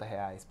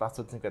R$50,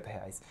 passou de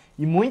R$50.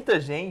 E muita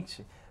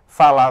gente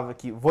falava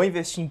que vou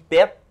investir em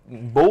em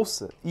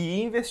bolsa e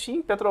ia investir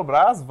em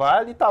Petrobras,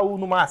 Vale e Itaú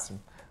no máximo.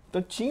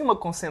 Então tinha uma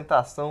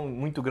concentração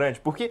muito grande,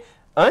 porque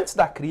antes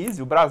da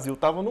crise o Brasil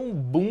estava num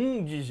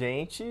boom de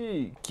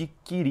gente que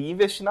queria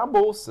investir na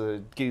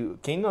bolsa.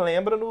 Quem não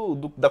lembra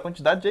da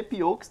quantidade de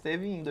IPO que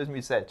esteve em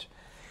 2007?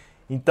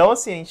 Então,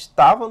 assim, a gente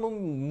estava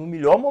no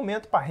melhor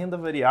momento para renda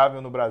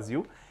variável no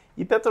Brasil.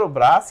 E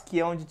Petrobras, que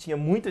é onde tinha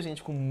muita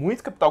gente com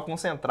muito capital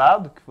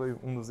concentrado, que foi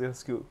um dos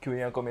erros que o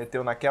Ian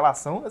cometeu naquela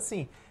ação,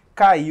 assim,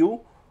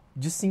 caiu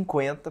de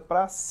 50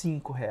 para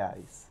 5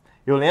 reais.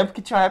 Eu lembro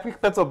que tinha uma época que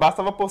Petrobras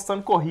estava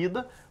apostando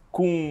corrida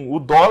com o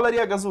dólar e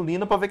a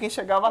gasolina para ver quem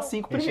chegava a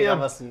 5 primeiro.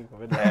 Chegava a 5,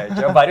 verdade.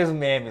 Tinha vários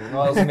memes.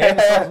 Os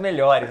memes são os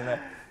melhores,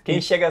 né? Quem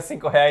chega a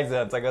 5 reais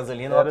antes, a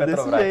gasolina ou a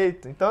Petrobras? Desse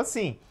jeito. Então,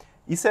 assim,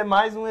 isso é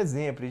mais um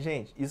exemplo. E,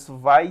 gente, isso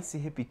vai se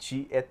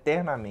repetir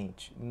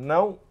eternamente.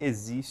 Não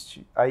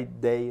existe a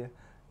ideia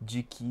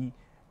de que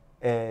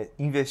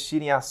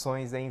investir em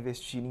ações é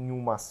investir em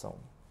uma ação.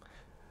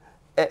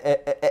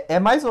 É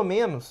mais ou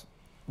menos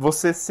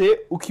você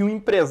ser o que um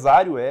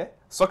empresário é,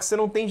 só que você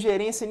não tem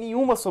gerência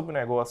nenhuma sobre o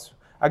negócio.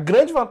 A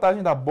grande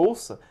vantagem da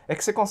bolsa é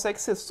que você consegue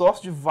ser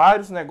sócio de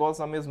vários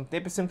negócios ao mesmo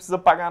tempo e você não precisa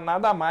pagar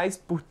nada a mais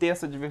por ter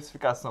essa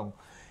diversificação.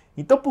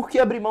 Então, por que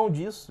abrir mão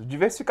disso?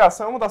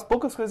 Diversificação é uma das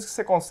poucas coisas que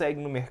você consegue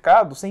no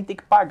mercado sem ter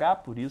que pagar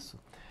por isso.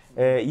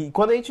 E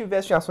quando a gente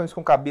investe em ações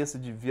com cabeça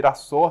de virar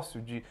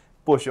sócio, de,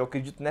 poxa, eu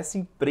acredito nessa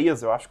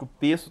empresa, eu acho que o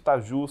preço está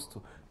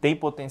justo, tem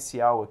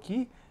potencial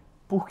aqui,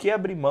 por que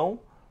abrir mão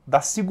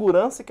da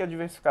segurança que a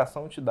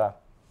diversificação te dá?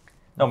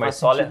 Não, mas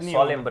só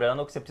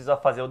lembrando que você precisa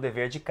fazer o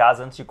dever de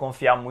casa antes de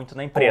confiar muito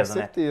na empresa,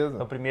 né? Com certeza.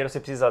 Então, primeiro você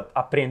precisa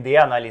aprender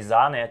a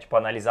analisar, né? Tipo,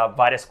 analisar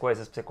várias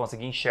coisas para você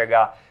conseguir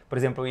enxergar. Por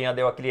exemplo, o Ian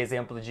deu aquele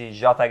exemplo de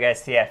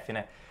JHSF,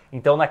 né?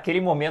 Então, naquele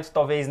momento,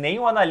 talvez nem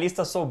o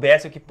analista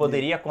soubesse o que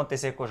poderia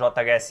acontecer com o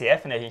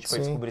JHSF, né? A gente foi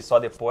descobrir só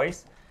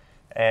depois.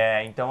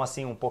 Então,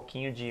 assim, um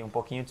pouquinho de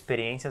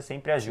experiência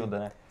sempre ajuda,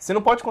 né? Você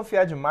não pode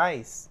confiar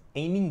demais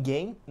em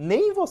ninguém,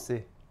 nem em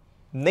você.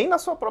 Nem na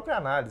sua própria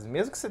análise.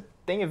 Mesmo que você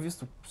tenha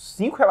visto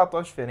 5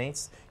 relatórios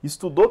diferentes,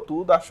 estudou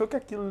tudo, achou que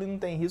aquilo ali não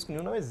tem risco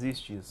nenhum, não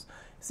existe isso.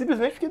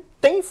 Simplesmente porque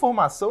tem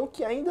informação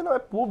que ainda não é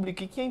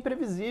pública e que é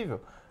imprevisível.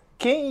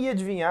 Quem ia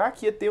adivinhar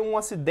que ia ter um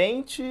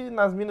acidente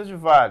nas Minas de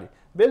Vale?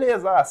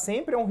 Beleza,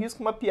 sempre é um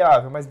risco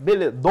mapeável, mas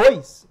beleza,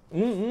 2?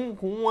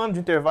 Com um ano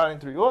de intervalo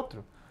entre o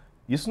outro?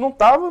 Isso não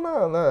estava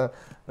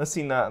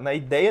na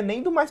ideia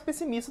nem do mais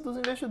pessimista dos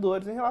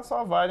investidores em relação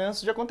à Vale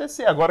antes de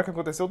acontecer. Agora que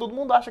aconteceu, todo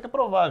mundo acha que é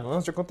provável.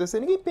 Antes de acontecer,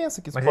 ninguém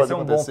pensa que isso pode acontecer.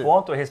 Mas esse é um bom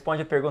ponto.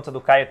 Responde a pergunta do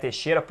Caio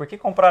Teixeira. Por que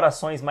comprar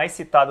ações mais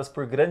citadas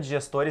por grandes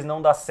gestores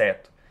não dá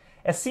certo?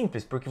 É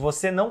simples, porque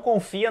você não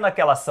confia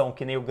naquela ação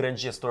que nem o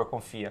grande gestor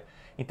confia.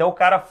 Então o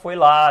cara foi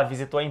lá,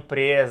 visitou a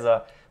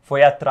empresa,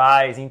 foi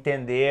atrás,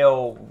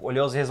 entendeu,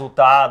 olhou os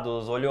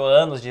resultados, olhou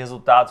anos de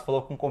resultados,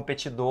 falou com o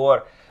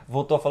competidor,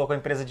 voltou, falou com a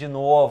empresa de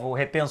novo,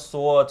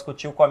 repensou,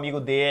 discutiu com o amigo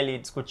dele,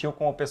 discutiu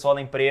com o pessoal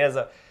da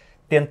empresa,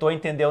 tentou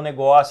entender o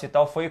negócio e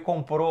tal, foi e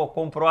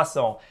comprou a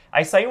ação.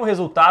 Aí saiu um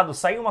resultado,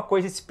 saiu uma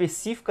coisa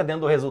específica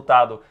dentro do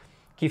resultado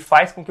que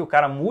faz com que o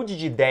cara mude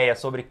de ideia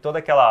sobre toda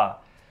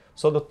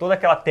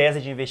aquela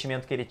tese de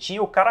investimento que ele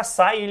tinha, o cara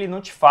sai e ele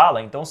não te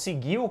fala. Então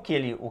seguir o que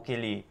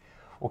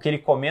ele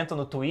comenta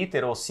no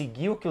Twitter ou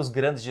seguir o que os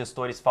grandes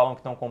gestores falam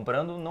que estão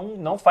comprando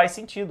não faz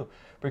sentido.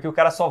 Porque o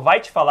cara só vai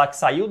te falar que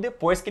saiu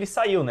depois que ele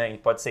saiu, né? E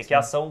pode ser que a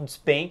ação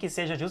despenque e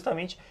seja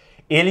justamente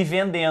ele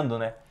vendendo,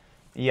 né?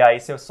 E aí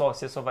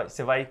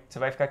você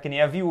vai ficar que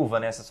nem a viúva,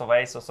 né? Você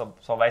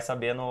só vai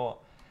saber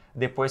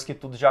depois que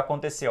tudo já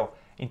aconteceu.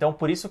 Então,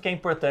 por isso que é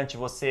importante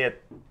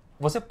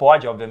você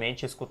pode,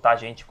 obviamente, escutar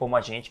gente como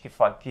a gente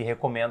que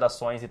recomenda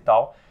ações e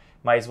tal,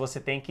 mas você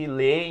tem que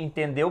ler,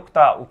 entender o que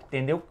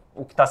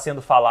está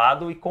sendo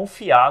falado e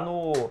confiar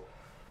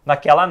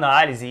naquela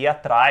análise, ir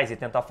atrás e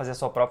tentar fazer a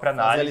sua própria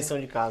análise. Fazer a lição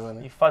de casa,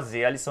 né? E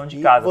fazer a lição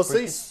de casa.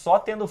 Vocês... Porque só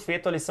tendo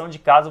feito a lição de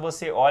casa,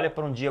 você olha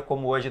para um dia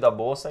como hoje da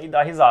Bolsa e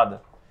dá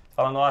risada.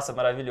 Fala, nossa,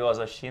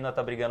 maravilhoso, a China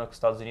está brigando com os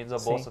Estados Unidos, a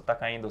Bolsa está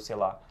caindo, sei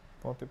lá,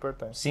 ponto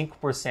importante.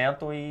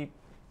 5% e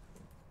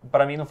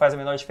para mim não faz a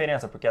menor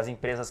diferença, porque as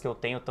empresas que eu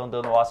tenho estão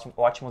dando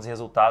ótimos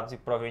resultados e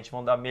provavelmente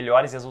vão dar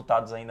melhores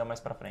resultados ainda mais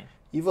para frente.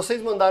 E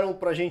vocês mandaram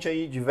pra gente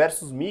aí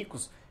diversos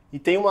micos e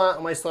tem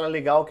uma história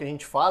legal que a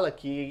gente fala,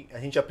 que a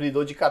gente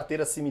apelidou de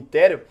carteira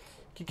cemitério.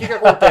 O que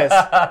acontece?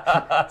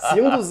 Se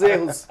um dos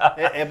erros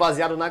é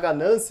baseado na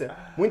ganância,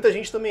 muita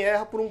gente também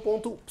erra por um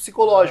ponto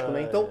psicológico,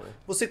 né? Então,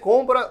 você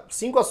compra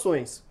 5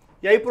 ações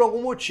e aí por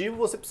algum motivo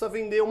você precisa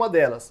vender uma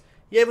delas.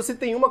 E aí você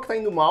tem uma que está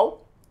indo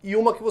mal e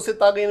uma que você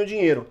está ganhando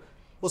dinheiro.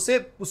 O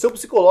seu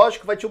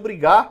psicológico vai te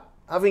obrigar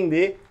a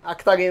vender a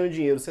que está ganhando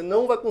dinheiro. Você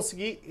não vai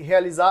conseguir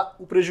realizar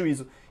o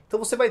prejuízo. Então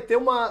você vai ter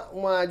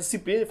uma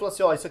disciplina e falar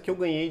assim, ó, isso aqui eu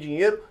ganhei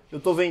dinheiro, eu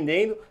estou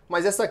vendendo,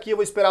 mas essa aqui eu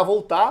vou esperar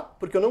voltar,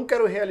 porque eu não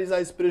quero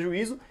realizar esse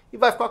prejuízo e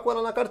vai ficar com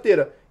ela na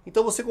carteira.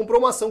 Então você comprou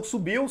uma ação que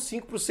subiu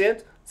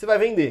 5%, você vai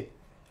vender.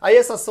 Aí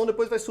essa ação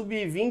depois vai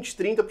subir 20%,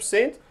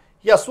 30%,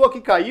 e a sua que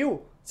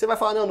caiu, você vai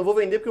falar, não vou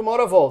vender porque uma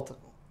hora volta.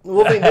 Não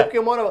vou vender porque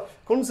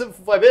quando você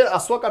vai ver, a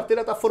sua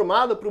carteira está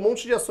formada para um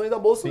monte de ações da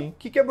bolsa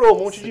que quebrou, um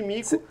monte de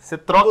mico. Você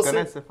troca,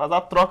 né? Você faz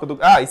a troca do...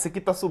 isso aqui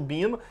tá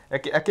subindo.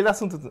 Aquele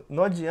assunto,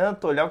 não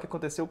adianta olhar o que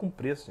aconteceu com o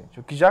preço, gente.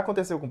 O que já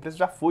aconteceu com o preço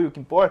já foi. O que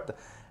importa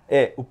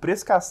é o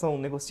preço que a ação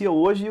negocia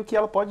hoje e o que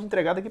ela pode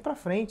entregar daqui para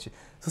frente.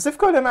 Se você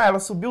ficar olhando, ela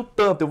subiu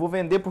tanto, eu vou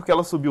vender porque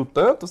ela subiu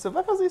tanto, você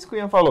vai fazer isso que o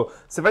Ian falou.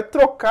 Você vai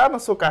trocar na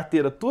sua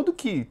carteira tudo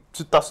que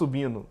está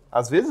subindo.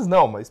 Às vezes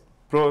não, mas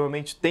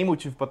provavelmente tem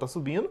motivo para estar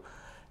subindo.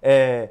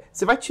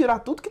 Você vai tirar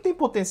tudo que tem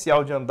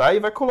potencial de andar e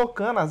vai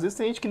colocando. Às vezes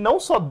tem gente que não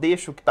só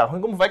deixa o que tá ruim,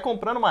 como vai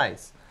comprando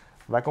mais.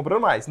 Vai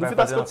comprando mais. No vai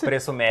fazendo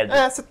preço médio.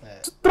 Você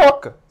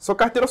troca. Sua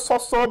carteira só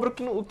sobra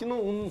o que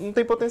não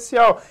tem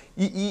potencial.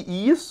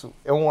 E isso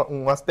é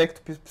um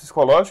aspecto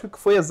psicológico que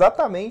foi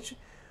exatamente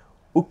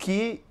o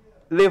que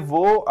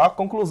levou à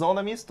conclusão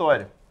da minha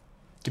história.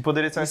 Que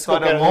poderia ser uma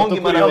história longa e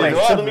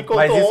maravilhosa.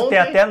 Mas isso tem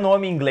até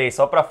nome em inglês.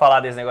 Só para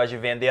falar desse negócio de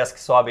vender as que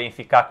sobem e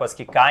ficar com as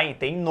que caem,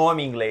 tem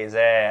nome em inglês.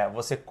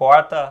 Você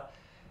corta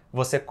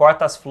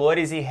as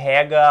flores e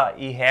rega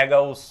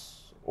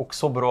o que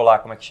sobrou lá,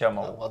 como é que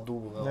chama? O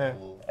adubo,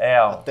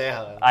 a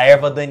terra. A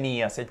erva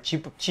daninha. Você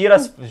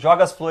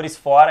joga as flores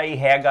fora e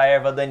rega a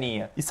erva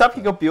daninha. E sabe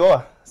o que é o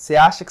pior? Você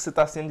acha que você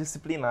está sendo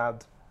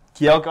disciplinado.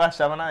 Que é o que eu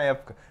achava na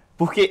época.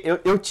 Porque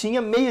eu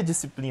tinha meia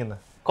disciplina.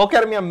 Qual que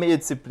era a minha meia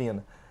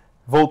disciplina?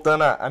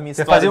 Voltando à minha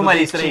história. Você fazia uma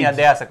listinha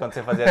dessa quando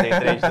você fazia day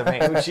trade também?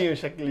 Não tinha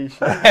checklist.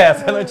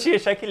 Você não tinha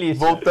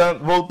checklist.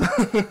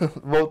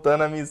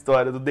 Voltando à minha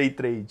história do day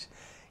trade.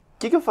 O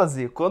que eu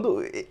fazia?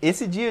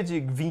 Esse dia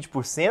de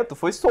 20%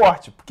 foi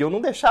sorte, porque eu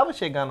não deixava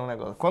chegar no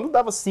negócio. Quando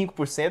dava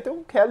 5%,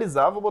 eu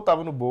realizava,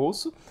 botava no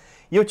bolso.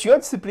 E eu tinha uma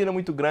disciplina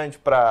muito grande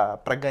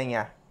para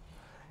ganhar.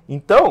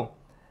 Então,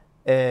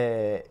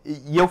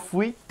 e eu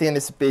fui tendo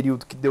esse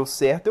período que deu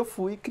certo, eu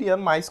fui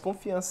criando mais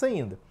confiança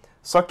ainda.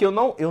 Só que eu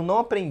não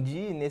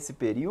aprendi nesse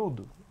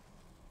período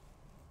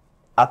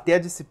a ter a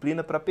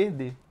disciplina para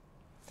perder.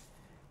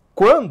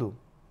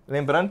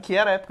 Lembrando que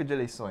era época de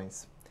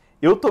eleições,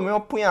 eu tomei uma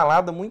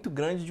punhalada muito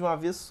grande de uma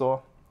vez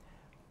só.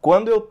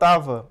 Quando eu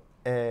estava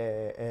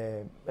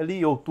ali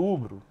em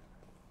outubro,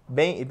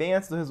 bem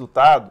antes do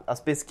resultado, as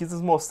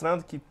pesquisas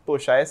mostrando que,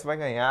 poxa, a Aécio vai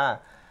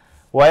ganhar.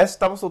 O Aécio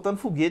estava soltando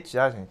foguete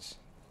já,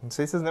 gente. Não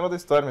sei se vocês lembram da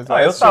história, mas o eu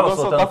Aécio estava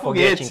soltando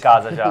foguete em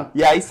casa já.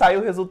 E aí saiu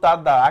o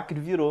resultado da Acre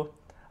e virou.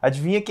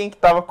 Adivinha quem que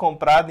estava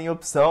comprado em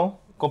opção,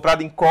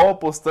 comprado em call,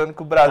 apostando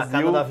que o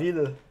Brasil da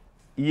vida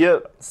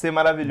ia ser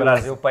maravilhoso.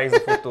 Brasil, país do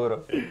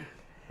futuro.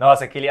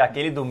 Nossa,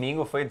 aquele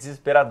domingo foi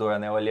desesperador,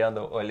 né?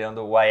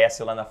 Olhando o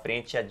Aécio lá na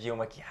frente e a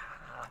Dilma aqui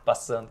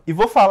passando. E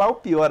vou falar o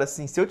pior,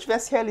 assim, se eu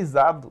tivesse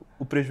realizado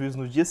o prejuízo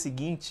no dia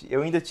seguinte,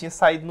 eu ainda tinha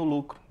saído no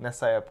lucro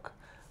nessa época.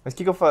 Mas o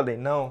que eu falei?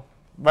 Não,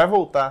 vai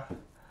voltar.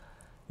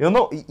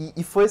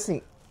 E foi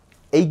assim,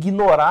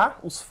 ignorar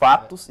os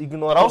fatos,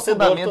 ignorar os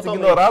fundamentos,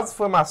 ignorar as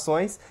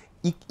informações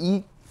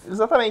e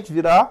exatamente,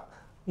 virar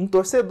um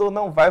torcedor.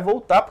 Não, vai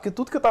voltar, porque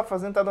tudo que eu tava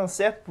fazendo tá dando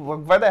certo,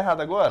 vai dar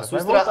errado agora. A sua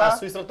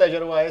estratégia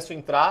era o Aécio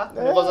entrar,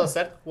 o negócio dá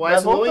certo, o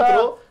Aécio não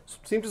entrou,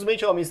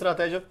 simplesmente, minha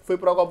estratégia foi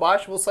por água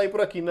abaixo, vou sair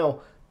por aqui.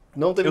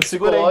 Não teve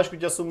psicológico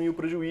de assumir o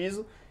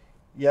prejuízo,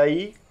 e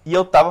aí... E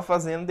eu tava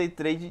fazendo day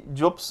trade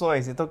de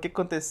opções, então o que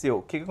aconteceu?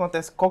 O que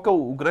acontece? Qual que é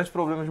o grande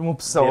problema de uma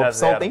opção? A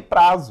opção tem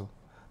prazo.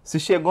 Se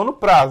chegou no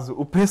prazo,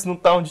 o preço não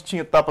está onde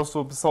tinha que estar para a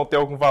sua opção ter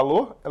algum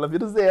valor, ela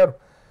vira zero.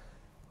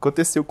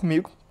 Aconteceu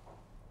comigo.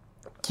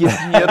 Que esse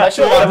dinheiro... vai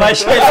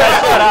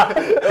chorar.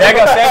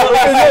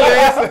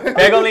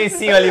 Pega o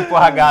lencinho ali pro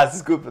ragazzo.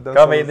 Desculpa.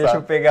 Calma aí, deixa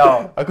eu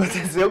pegar.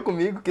 Aconteceu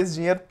comigo que esse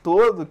dinheiro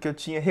todo que eu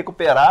tinha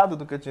recuperado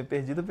do que eu tinha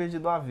perdido, eu perdi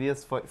de uma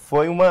vez.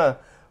 Foi uma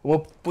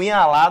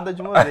punhalada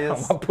de uma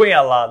vez. Uma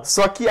punhalada.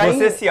 Só que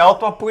você se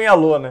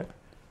auto-apunhalou, né?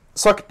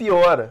 Só que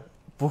piora.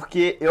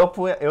 Porque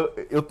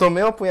eu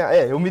tomei uma punhalada,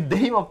 eu me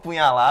dei uma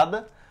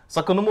punhalada,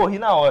 só que eu não morri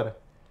na hora.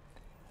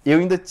 Eu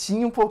ainda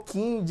tinha um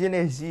pouquinho de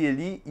energia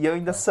ali e eu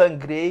ainda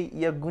sangrei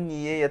e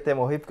agoniei até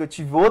morrer, porque eu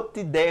tive outra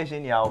ideia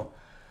genial.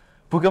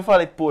 Porque eu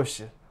falei,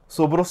 poxa,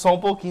 sobrou só um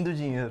pouquinho do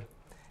dinheiro.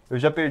 Eu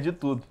já perdi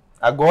tudo.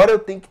 Agora eu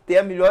tenho que ter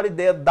a melhor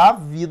ideia da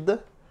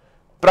vida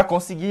para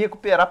conseguir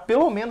recuperar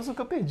pelo menos o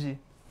que eu perdi.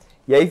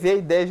 E aí veio a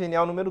ideia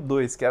genial número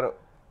 2, que era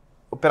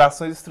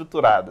operações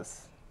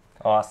estruturadas.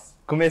 Nossa.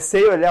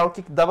 Comecei a olhar o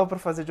que dava para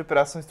fazer de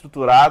operação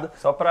estruturada.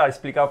 Só para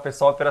explicar ao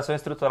pessoal, a operação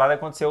estruturada é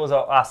quando você usa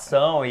a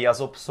ação e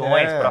as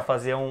opções para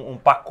fazer um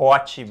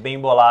pacote bem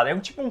bolado. É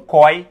tipo um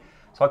COI,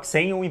 só que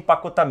sem o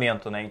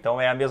empacotamento, né?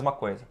 Então é a mesma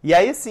coisa. E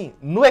aí, assim,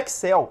 no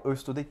Excel eu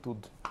estudei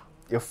tudo.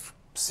 Eu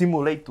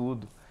simulei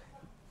tudo.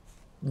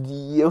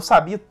 E eu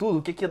sabia tudo,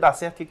 o que ia dar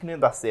certo, o que não ia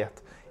dar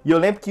certo. E eu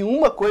lembro que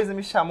uma coisa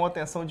me chamou a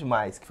atenção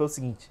demais, que foi o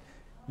seguinte: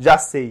 já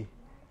sei,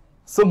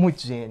 sou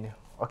muito gênio.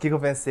 O que eu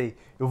pensei?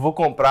 Eu vou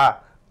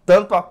comprar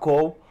tanto a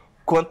call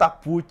quanto a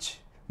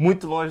put,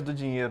 muito longe do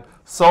dinheiro.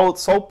 Só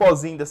o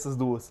pozinho dessas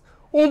duas.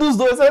 Um dos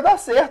dois vai dar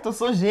certo, eu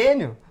sou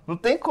gênio. Não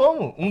tem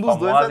como, um dos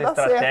dois vai dar certo.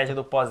 A estratégia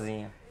do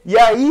pozinho. E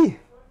aí,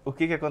 o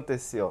que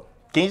aconteceu?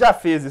 Quem já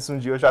fez isso um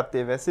dia ou já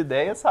teve essa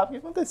ideia, sabe o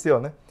que aconteceu,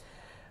 né?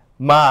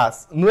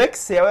 Mas no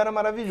Excel era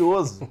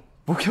maravilhoso.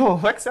 Porque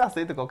não é que você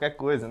aceita qualquer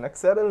coisa, não é que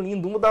você era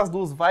lindo, uma das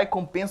duas vai,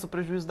 compensa o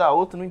prejuízo da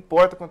outra, não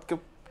importa quanto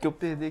que eu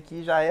perder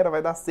aqui, já era,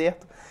 vai dar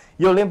certo.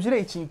 E eu lembro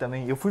direitinho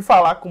também, eu fui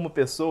falar com uma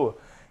pessoa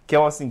que é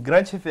uma assim,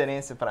 grande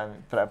referência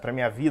para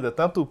minha vida,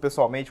 tanto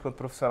pessoalmente quanto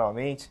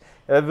profissionalmente.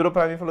 Ela virou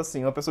para mim e falou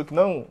assim, uma pessoa que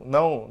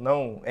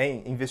não é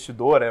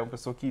investidora, é uma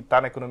pessoa que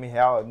está na economia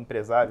real,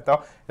 empresário e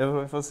tal.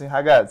 Ela falou assim,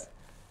 Ragazzi,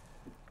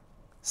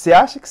 você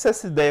acha que se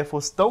essa ideia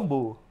fosse tão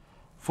boa,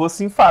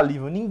 fosse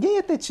infalível, ninguém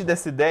ia ter tido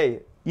essa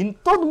ideia e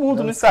todo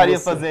mundo não estaria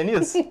fazendo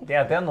isso? Tem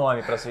até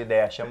nome para sua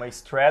ideia, chama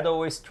Straddle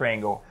ou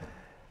Strangle.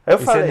 Eu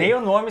E falei, você nem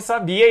o nome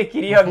sabia e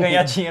queria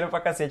ganhar dinheiro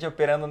pra cacete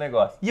operando o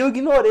negócio. E eu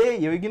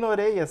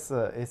ignorei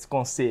esse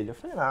conselho. Eu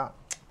falei, não,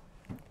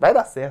 vai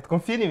dar certo,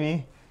 confia em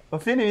mim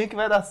que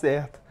vai dar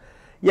certo.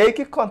 E aí o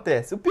que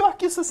acontece? O pior é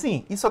que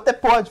isso até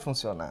pode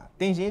funcionar.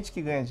 Tem gente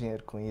que ganha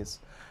dinheiro com isso.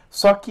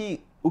 Só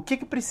que o que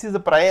precisa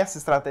para essa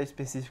estratégia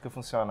específica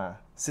funcionar?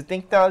 Você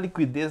tem que ter uma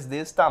liquidez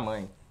desse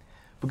tamanho.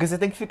 Porque você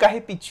tem que ficar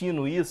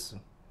repetindo isso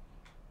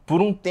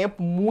por um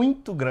tempo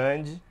muito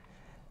grande.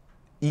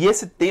 E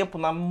esse tempo,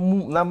 na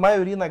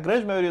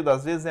grande maioria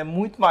das vezes, é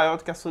muito maior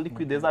do que a sua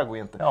liquidez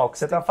aguenta. Não, o que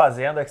você está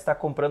fazendo é que você está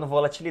comprando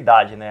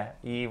volatilidade, né?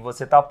 E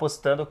você está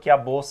apostando que a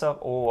bolsa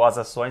ou as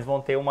ações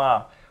vão ter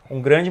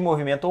um grande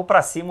movimento ou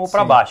para cima ou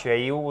para baixo. E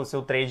aí o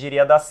seu trade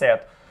iria dar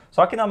certo.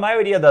 Só que na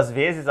maioria das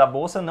vezes a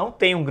bolsa não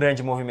tem um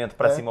grande movimento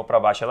para cima ou para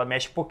baixo. Ela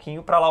mexe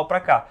pouquinho para lá ou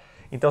para cá.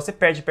 Então você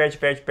perde,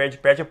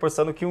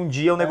 apostando que um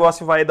dia o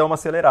negócio vai dar uma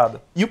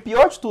acelerada. E o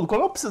pior de tudo,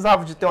 como eu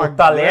precisava de ter uma O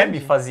Taleb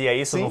fazia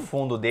isso no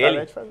fundo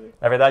dele.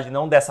 Na verdade,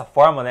 não dessa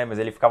forma, né? Mas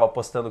ele ficava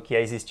apostando que ia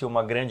existir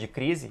uma grande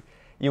crise.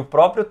 E o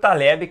próprio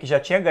Taleb, que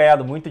já tinha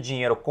ganhado muito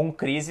dinheiro com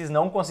crises,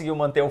 não conseguiu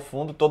manter o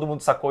fundo. Todo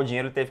mundo sacou o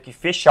dinheiro e teve que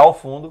fechar o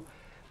fundo.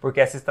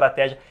 Porque essa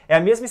estratégia... É a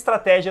mesma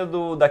estratégia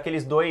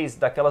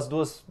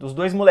dos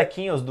dois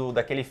molequinhos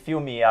daquele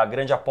filme A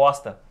Grande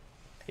Aposta.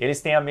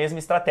 Eles têm a mesma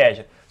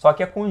estratégia. Só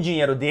que é com o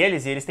dinheiro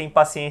deles e eles têm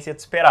paciência de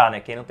esperar,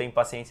 né? Quem não tem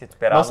paciência de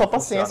esperar não só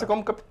paciência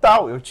como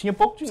capital. Eu tinha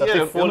pouco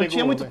dinheiro. Eu não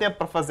tinha muito né? tempo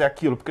para fazer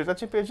aquilo, porque eu já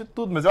tinha perdido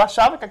tudo. Mas eu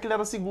achava que aquilo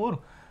era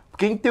seguro.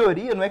 Porque, em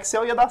teoria, no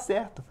Excel ia dar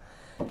certo.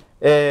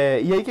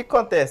 E aí, o que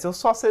acontece? Eu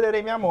só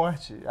acelerei minha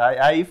morte.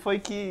 Aí foi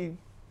que,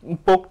 em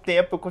pouco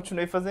tempo, eu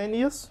continuei fazendo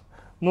isso.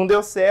 Não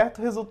deu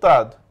certo.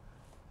 Resultado.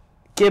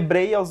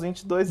 Quebrei aos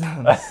 22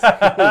 anos.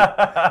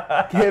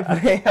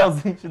 Quebrei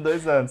aos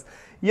 22 anos.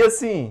 E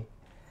assim...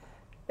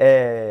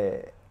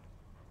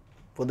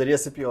 Poderia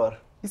ser pior.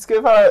 Isso que eu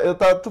ia falar, eu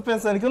tô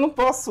pensando que eu não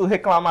posso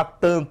reclamar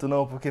tanto,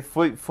 não, porque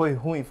foi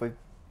ruim, foi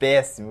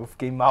péssimo, eu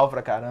fiquei mal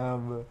pra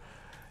caramba.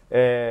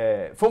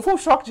 Foi um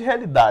choque de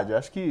realidade, eu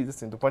acho que,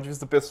 assim, do ponto de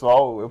vista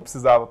pessoal, eu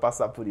precisava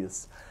passar por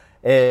isso.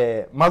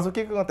 Mas o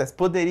que acontece?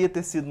 Poderia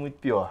ter sido muito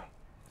pior.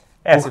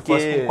 Se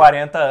fosse com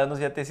 40 anos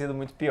ia ter sido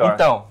muito pior.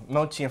 Então,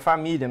 não tinha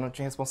família, não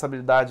tinha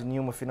responsabilidade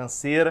nenhuma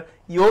financeira.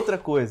 E outra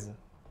coisa,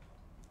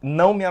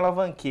 não me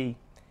alavanquei.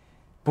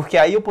 Porque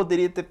aí eu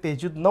poderia ter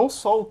perdido não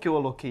só o que eu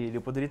aloquei,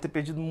 eu poderia ter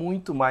perdido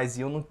muito mais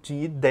e eu não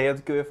tinha ideia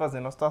do que eu ia fazer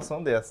numa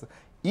situação dessa.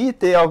 E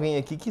ter alguém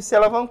aqui que se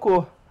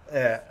alavancou.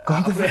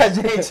 Conta pra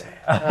gente.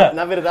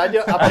 Na verdade,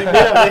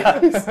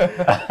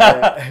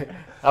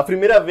 a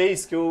primeira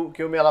vez que eu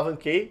me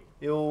alavanquei,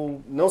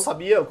 eu não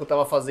sabia o que eu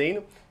estava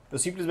fazendo. Eu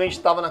simplesmente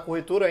estava na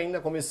corretora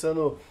ainda,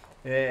 começando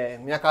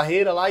minha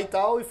carreira lá e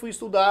tal, e fui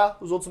estudar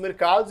os outros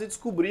mercados e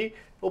descobri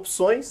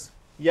opções,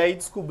 e aí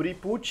descobri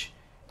put.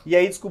 E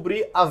aí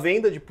descobri a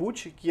venda de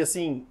put, que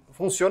assim,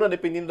 funciona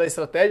dependendo da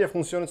estratégia,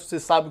 funciona se você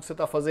sabe o que você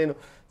está fazendo,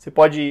 você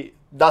pode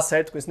dar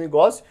certo com esse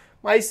negócio,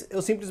 mas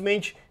eu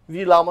simplesmente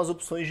vi lá umas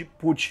opções de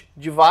put,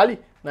 de Vale,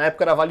 na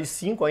época era Vale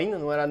 5 ainda,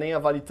 não era nem a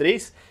Vale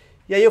 3,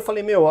 e aí eu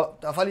falei,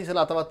 a Vale, sei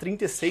lá, tava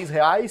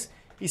R$36,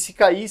 e se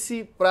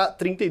caísse para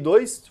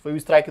 32, foi o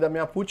strike da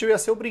minha put, eu ia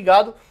ser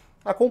obrigado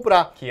a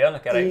comprar. Que ano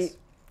que era isso?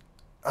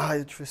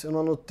 Deixa eu ver se eu não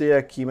anotei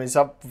aqui, mas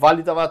a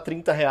Vale tava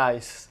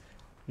R$30.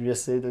 Devia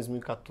ser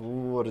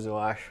 2014, eu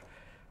acho.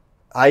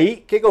 Aí, o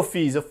que eu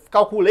fiz? Eu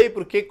calculei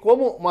porque,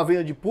 como uma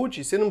venda de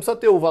put, você não precisa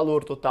ter o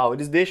valor total.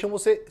 Eles deixam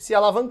você se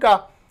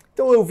alavancar.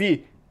 Então, eu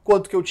vi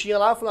quanto que eu tinha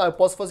lá, falei, eu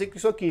posso fazer com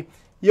isso aqui.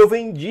 E eu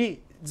vendi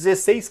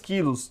 16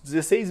 quilos,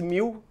 16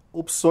 mil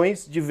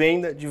opções de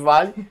venda de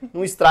Vale,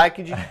 num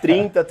strike de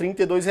R$30,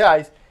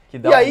 R$32. Que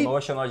dá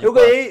notional de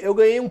eu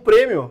ganhei um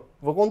prêmio,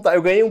 vou contar,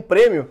 eu ganhei um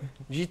prêmio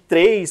de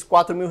 3,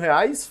 4 mil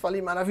reais.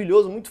 Falei,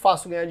 maravilhoso, muito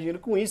fácil ganhar dinheiro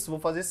com isso, vou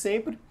fazer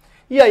sempre.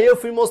 E aí eu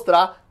fui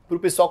mostrar pro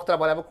pessoal que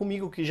trabalhava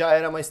comigo, que já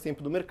era mais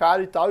tempo do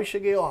mercado e tal, e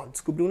cheguei,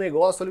 descobri um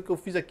negócio, olha o que eu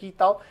fiz aqui e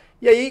tal.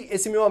 E aí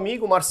esse meu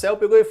amigo, o Marcel,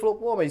 pegou e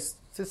falou, mas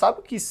você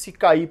sabe que se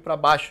cair para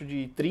baixo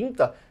de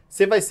 30,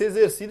 você vai ser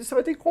exercido e você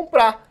vai ter que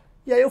comprar.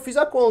 E aí eu fiz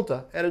a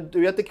conta,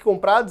 eu ia ter que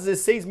comprar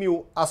 16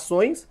 mil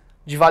ações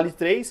de Vale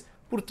 3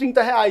 por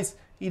R$30.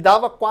 E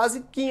dava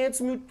quase 500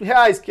 mil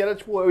reais, que era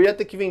tipo, eu ia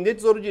ter que vender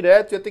tesouro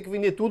direto, ia ter que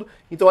vender tudo.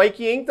 Então aí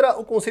que entra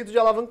o conceito de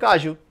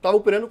alavancagem. Eu estava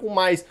operando com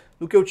mais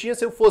do que eu tinha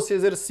se eu fosse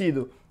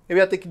exercido. Eu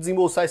ia ter que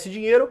desembolsar esse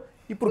dinheiro.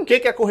 E por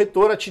que a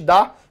corretora te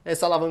dá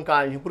essa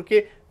alavancagem?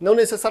 Porque não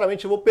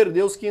necessariamente eu vou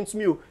perder os 500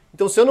 mil.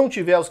 Então se eu não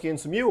tiver os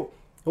 500 mil,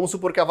 Vamos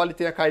supor que a Vale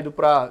tenha caído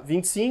para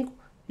 25,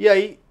 e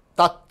aí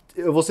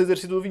eu vou ser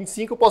exercido no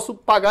 25, eu posso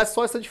pagar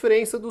só essa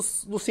diferença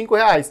dos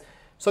R$5.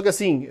 Só que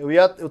assim,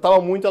 eu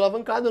tava muito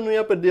alavancado, eu não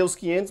ia perder os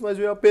 500, mas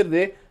eu ia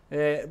perder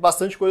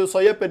bastante coisa. Eu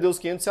só ia perder os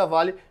 500 se a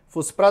Vale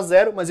fosse para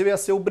zero, mas eu ia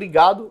ser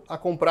obrigado a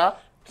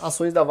comprar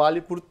ações da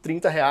Vale por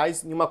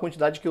R$30 em uma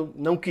quantidade que eu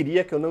não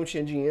queria, que eu não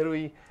tinha dinheiro.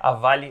 E A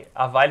Vale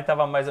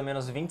estava mais ou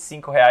menos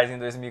R$25 em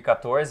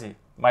 2014,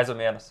 mais ou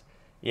menos.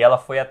 E ela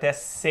foi até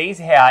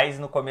R$6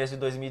 no começo de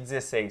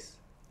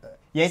 2016.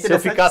 E é se eu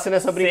ficasse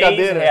nessa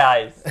brincadeira...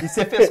 R$6. E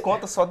você fez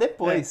conta só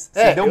depois.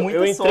 Você deu muita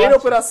eu entrei sorte. na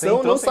operação, Você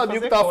entrou não sem sabia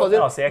o que fazer estava conta.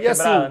 fazendo. Não, você ia E quebrar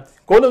assim, antes.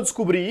 quando eu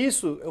descobri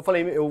isso, eu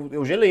falei,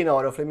 eu gelei na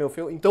hora. Eu falei, meu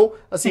filho... Então,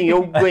 assim,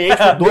 eu ganhei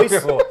tipo,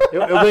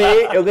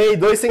 eu ganhei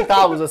 2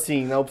 centavos,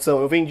 assim, na opção.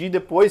 Eu vendi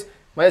depois,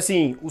 mas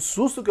assim, o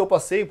susto que eu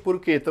passei,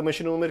 porque tô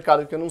mexendo no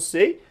mercado que eu não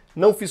sei,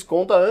 não fiz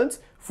conta antes,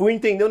 fui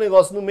entender o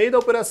negócio no meio da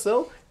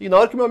operação e na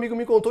hora que meu amigo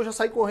me contou, eu já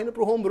saí correndo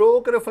pro home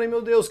broker, eu falei,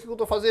 meu Deus, o que eu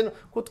tô fazendo?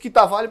 Quanto que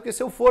tá Vale? Porque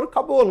se eu for,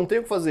 acabou, não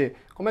tenho o que fazer.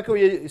 Como é que eu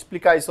ia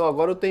explicar isso?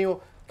 Agora eu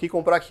tenho que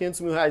comprar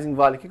R$500 mil em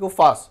Vale, o que eu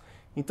faço?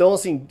 Então,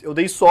 assim, eu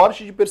dei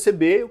sorte de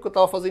perceber o que eu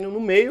tava fazendo no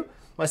meio,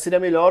 mas seria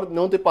melhor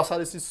não ter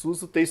passado esse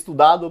susto, ter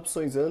estudado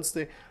opções antes,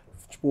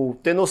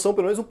 ter noção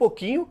pelo menos um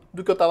pouquinho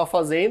do que eu tava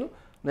fazendo,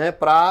 né,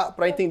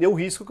 pra entender o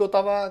risco que eu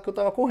tava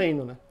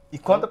correndo, né? E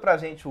conta pra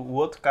gente o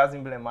outro caso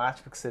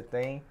emblemático que você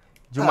tem,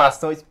 de uma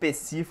ação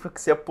específica que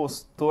você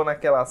apostou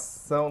naquela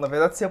ação. Na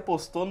verdade, você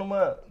apostou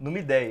numa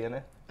ideia,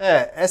 né?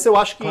 Essa eu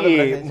acho que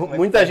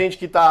muita gente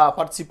que está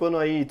participando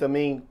aí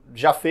também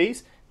já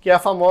fez, que é a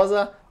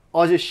famosa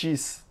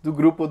OGX, do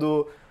grupo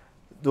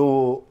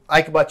do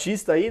Ike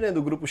Batista aí, né,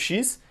 do grupo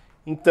X.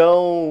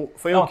 Então,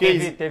 foi um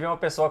case... Teve uma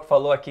pessoa que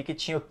falou aqui que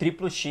tinha o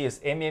triplo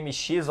X,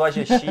 MMX,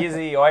 OGX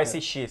e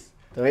OSX.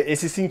 Então,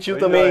 esse sentiu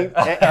também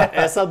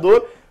essa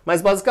dor,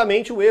 mas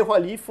basicamente o erro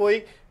ali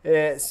foi,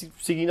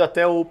 seguindo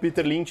até o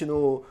Peter Lynch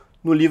no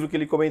livro que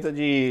ele comenta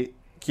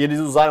que eles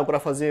usaram para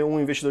fazer um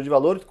investidor de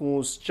valor, com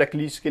os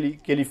checklists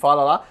que ele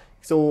fala lá,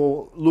 que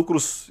são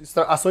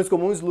ações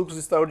comuns, lucros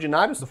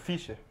extraordinários. Do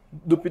Fisher.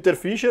 Do Peter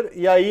Fisher,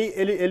 e aí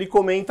ele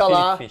comenta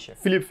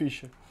Philip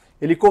Fisher.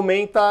 Ele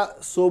comenta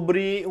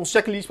sobre uns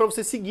checklists para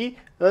você seguir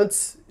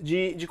antes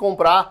de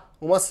comprar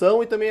uma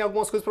ação e também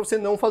algumas coisas para você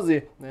não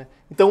fazer, né?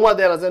 Então uma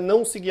delas é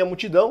não seguir a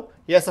multidão,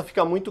 e essa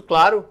fica muito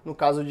claro no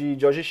caso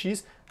de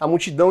OGX, a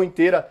multidão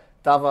inteira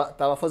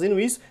estava fazendo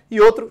isso,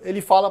 e outro, ele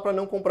fala para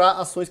não comprar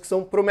ações que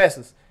são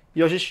promessas.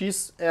 E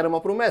OGX era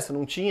uma promessa,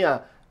 não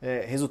tinha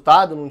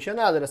resultado, não tinha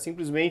nada, era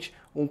simplesmente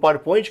um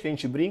PowerPoint que a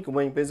gente brinca,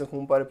 uma empresa com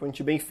um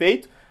PowerPoint bem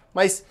feito,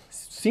 mas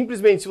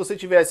simplesmente se você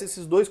tivesse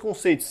esses dois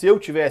conceitos, se eu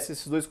tivesse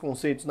esses dois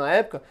conceitos na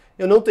época,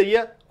 eu não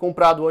teria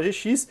comprado o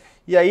OGX,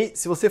 e aí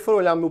se você for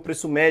olhar meu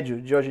preço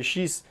médio de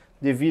OGX,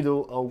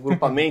 devido ao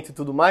grupamento e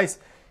tudo mais,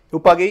 eu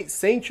paguei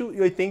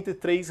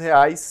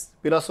R$183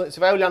 pela ação. Você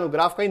vai olhar no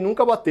gráfico, aí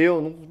nunca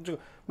bateu,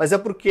 mas é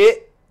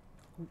porque,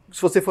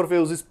 se você for ver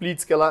os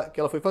splits que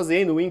ela foi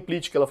fazendo, o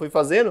implit que ela foi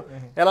fazendo,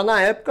 ela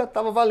na época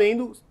estava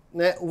valendo,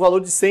 né, o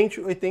valor de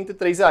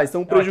R$183.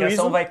 Então o prejuízo... A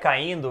ação vai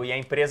caindo e a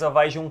empresa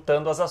vai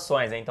juntando as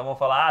ações, né? Então vamos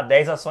falar,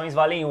 10 ações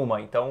valem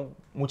uma, então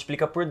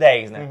multiplica por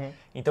 10, né?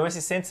 Então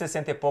esses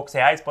 160 e poucos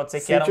reais pode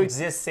ser que eram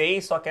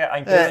 16, só que a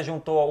empresa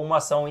juntou uma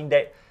ação em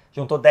 10,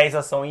 juntou 10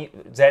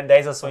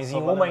 ações em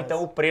uma,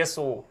 então o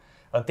preço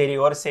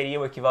anterior seria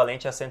o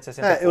equivalente a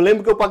 160. Eu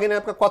lembro que eu paguei na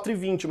época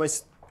R$4,20,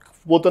 mas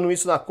botando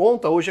isso na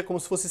conta, hoje é como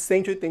se fosse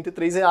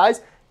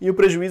R$183 e o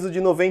prejuízo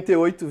de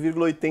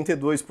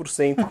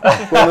 98,82%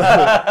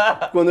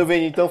 quando eu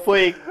vendi. Então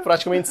foi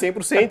praticamente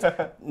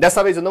 100%.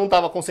 Dessa vez eu não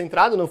estava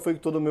concentrado, não foi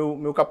todo o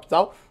meu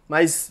capital,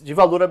 mas de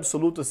valor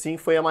absoluto assim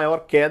foi a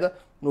maior queda,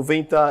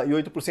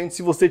 98%.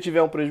 Se você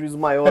tiver um prejuízo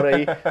maior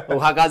aí, o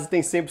Ragazzi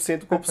tem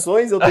 100% com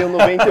opções, eu tenho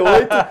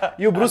 98%,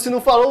 e o Bruce não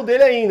falou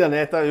dele ainda,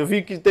 né? Eu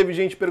vi que teve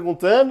gente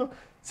perguntando,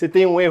 você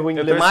tem um erro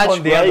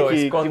emblemático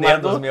aí que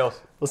matou os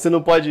meus. Você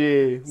não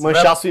pode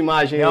manchar a sua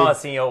imagem. Não, aí.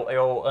 assim,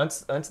 eu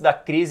antes da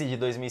crise de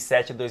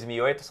 2007 e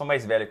 2008, eu sou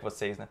mais velho que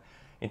vocês, né?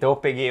 Então eu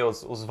peguei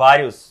os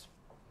vários,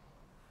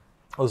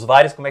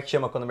 como é que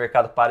chama quando o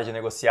mercado para de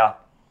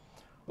negociar?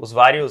 Os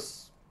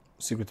vários...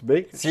 Circuit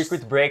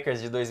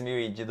Breakers de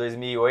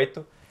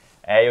 2008.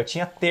 Eu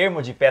tinha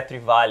termo de Petro e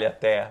Vale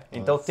até. Nossa.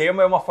 Então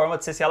termo é uma forma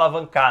de você se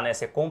alavancar, né?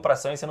 Você compra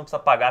ação e você não precisa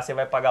pagar, você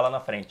vai pagar lá na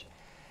frente.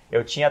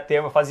 Eu tinha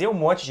termo, eu fazia um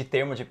monte de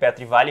termo de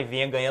Petro e Vale,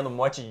 vinha ganhando um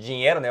monte de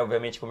dinheiro, né?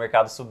 Obviamente com o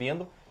mercado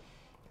subindo.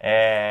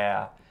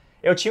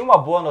 Eu tinha uma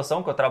boa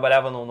noção que eu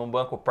trabalhava num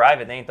banco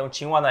private, né? Então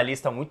tinha um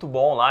analista muito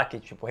bom lá que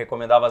tipo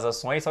recomendava as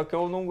ações, só que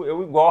eu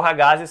igual o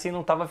Ragazzi, assim,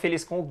 não estava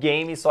feliz com o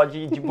game só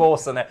de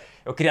bolsa, né?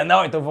 Eu queria,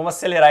 não, então vamos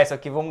acelerar isso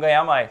aqui, vamos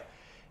ganhar mais.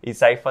 E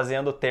saí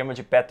fazendo o termo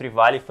de Petro e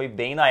Vale, foi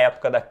bem na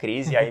época da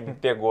crise, aí me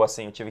pegou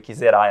assim, eu tive que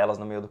zerar elas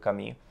no meio do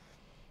caminho.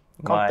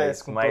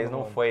 Acontece com mas todo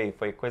não mundo.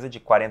 foi coisa de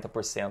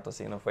 40%,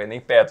 assim, não foi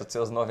nem perto dos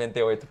seus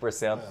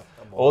 98%,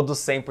 ou dos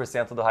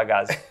 100% do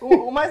Ragazzi.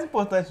 O mais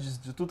importante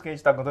de tudo que a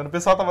gente tá contando, o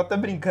pessoal tava até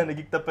brincando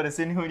aqui que tá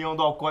parecendo em reunião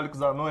do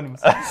Alcoólicos Anônimos.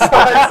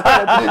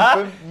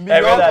 Foi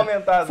melhor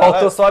comentado.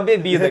 Faltou só a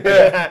bebida aqui.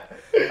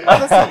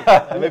 Mas assim,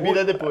 A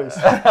bebida depois.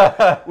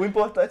 o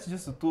importante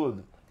disso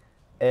tudo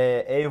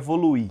é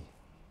evoluir,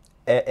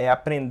 é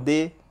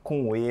aprender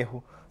com o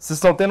erro. Vocês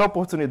estão tendo a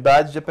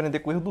oportunidade de aprender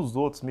com o erro dos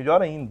outros,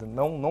 melhor ainda.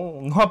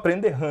 Não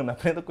aprenda errando,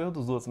 aprenda com o erro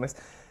dos outros. Mas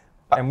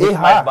É muito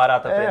mais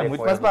barato aprender É, com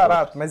muito o mais erro dos barato.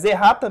 outros. Mas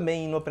errar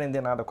também e não aprender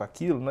nada com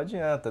aquilo, não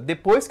adianta.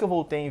 Depois que eu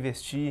voltei a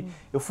investir,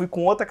 eu fui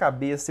com outra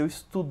cabeça, eu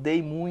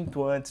estudei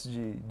muito antes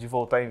de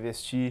voltar a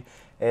investir.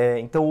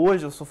 Então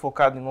hoje eu sou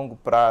focado em longo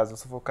prazo, eu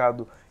sou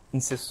focado em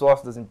ser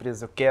sócio das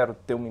empresas, eu quero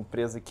ter uma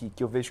empresa que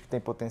eu vejo que tem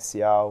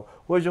potencial.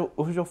 Hoje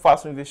eu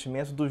faço um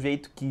investimento do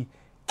jeito que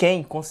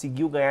quem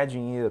conseguiu ganhar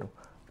dinheiro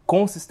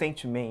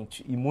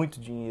consistentemente e muito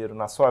dinheiro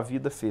na sua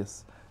vida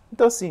fez.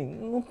 Então assim,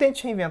 não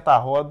tente reinventar a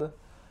roda,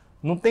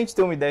 não tente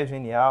ter uma ideia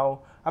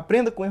genial,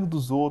 aprenda com o erro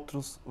dos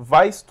outros,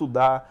 vai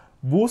estudar,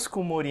 busca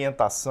uma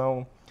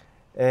orientação.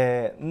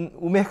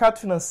 O mercado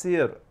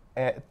financeiro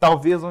é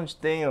talvez onde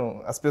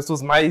tenham as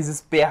pessoas mais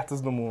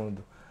espertas do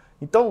mundo.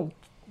 Então,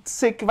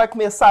 você que vai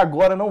começar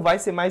agora não vai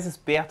ser mais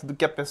esperto do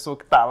que a pessoa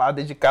que está lá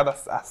dedicada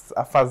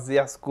a fazer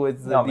as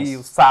coisas Não, ali, mas-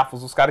 os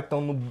safos, os caras que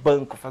estão no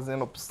banco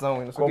fazendo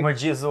opção e não sei o Como quê.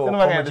 diz Você não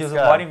vai ganhar o desse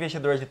cara. maior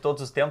investidor de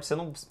todos os tempos,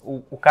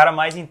 o cara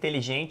mais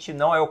inteligente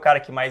não é o cara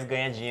que mais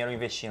ganha dinheiro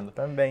investindo.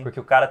 Também. Porque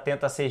o cara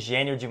tenta ser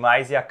gênio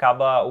demais e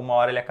uma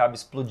hora ele acaba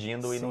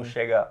explodindo e Sim.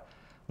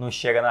 não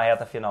chega na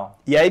reta final.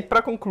 E aí,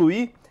 para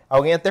concluir,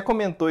 alguém até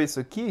comentou isso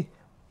aqui,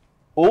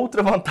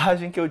 outra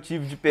vantagem que eu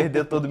tive de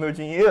perder todo o meu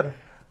dinheiro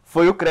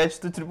foi o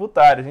crédito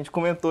tributário. A gente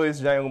comentou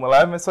isso já em alguma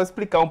live, mas só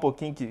explicar um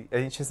pouquinho que a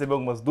gente recebeu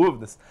algumas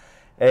dúvidas.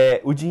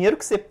 O dinheiro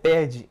que você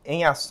perde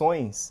em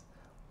ações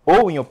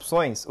ou em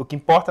opções, o que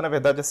importa na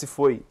verdade é se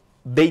foi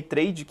day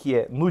trade, que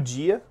é no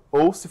dia,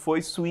 ou se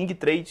foi swing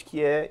trade,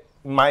 que é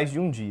mais de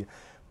um dia.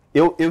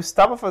 Eu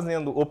estava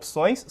fazendo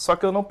opções, só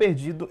que eu não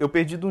perdi, eu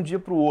perdi de um dia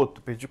para o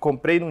outro.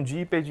 Comprei num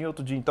dia e perdi em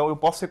outro dia. Então eu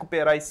posso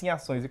recuperar isso em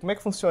ações. E como é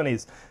que funciona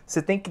isso?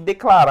 Você tem que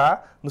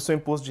declarar no seu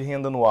imposto de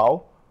renda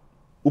anual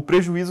o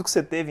prejuízo que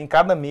você teve em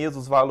cada mês,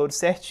 os valores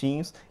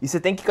certinhos, e você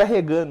tem que ir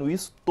carregando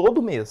isso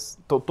todo mês,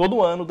 todo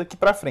ano daqui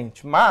para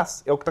frente.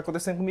 Mas é o que está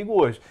acontecendo comigo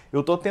hoje. Eu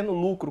estou tendo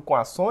lucro com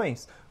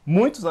ações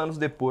muitos anos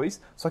depois,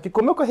 só que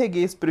como eu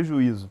carreguei esse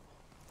prejuízo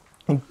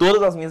em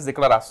todas as minhas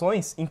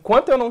declarações,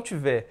 enquanto eu não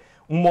tiver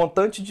um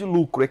montante de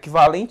lucro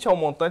equivalente ao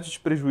montante de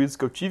prejuízo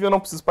que eu tive, eu não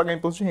preciso pagar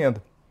imposto de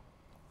renda.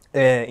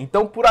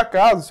 Então, por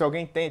acaso, se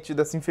alguém tem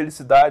tido essa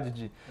infelicidade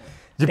de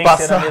Tem que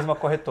passar ser na mesma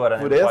corretora,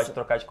 né? por Não essa- pode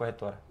trocar de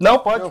corretora. Não,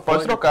 pode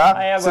pode. trocar.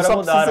 Ah, agora você, só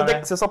mudaram, precisa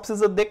né? você só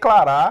precisa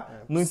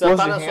declarar no Você imposto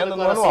tá de na sua renda no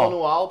declaração anual.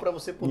 anual para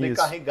você poder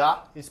Isso.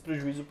 carregar esse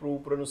prejuízo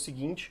pro ano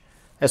seguinte.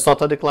 É só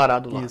estar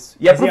declarado lá. Isso.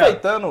 E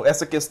aproveitando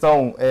essa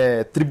questão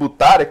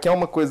tributária, que é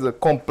uma coisa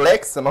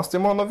complexa, nós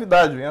temos uma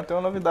novidade, vem até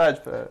uma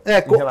novidade.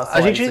 Em relação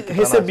A gente isso aqui pra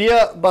nós.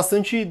 recebia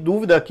bastante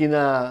dúvida aqui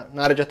na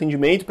área de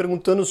atendimento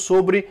perguntando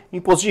sobre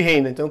imposto de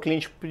renda. Então o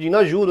cliente pedindo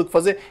ajuda, o que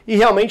fazer. E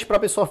realmente para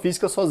a pessoa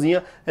física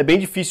sozinha é bem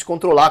difícil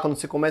controlar quando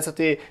você começa a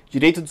ter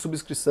direito de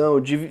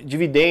subscrição,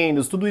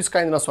 dividendos, tudo isso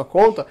caindo na sua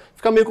conta,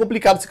 fica meio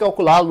complicado você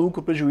calcular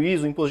lucro,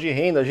 prejuízo, imposto de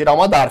renda, gerar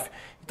uma DARF.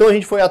 Então a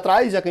gente foi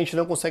atrás, já que a gente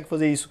não consegue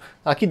fazer isso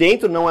aqui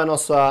dentro, não é a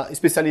nossa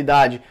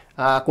especialidade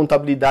a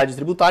contabilidade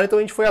tributária, então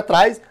a gente foi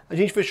atrás, a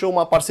gente fechou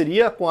uma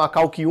parceria com a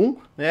Calc1,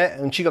 né,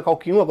 antiga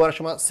Calc1, agora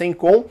chama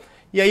Sencom,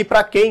 e aí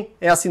para quem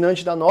é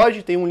assinante da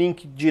Nord, tem um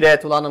link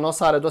direto lá na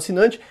nossa área do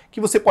assinante,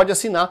 que você pode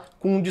assinar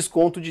com um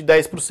desconto de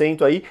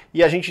 10% aí,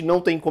 e a gente não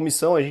tem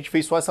comissão, a gente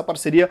fez só essa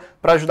parceria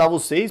para ajudar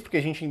vocês, porque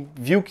a gente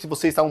viu que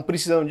vocês estavam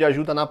precisando de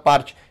ajuda na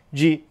parte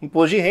de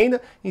imposto de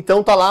renda,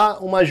 então tá lá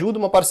uma ajuda,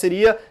 uma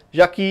parceria,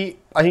 já que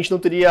a gente não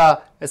teria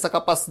essa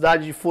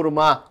capacidade de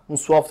formar um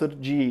software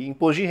de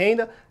imposto de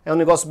renda, é um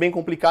negócio bem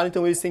complicado,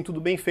 então eles têm tudo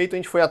bem feito, a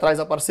gente foi atrás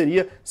da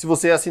parceria. Se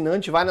você é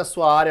assinante, vai na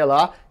sua área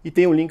lá e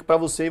tem um link para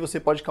você e você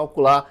pode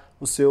calcular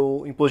o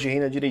seu imposto de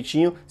renda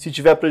direitinho. Se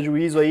tiver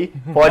prejuízo aí,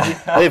 pode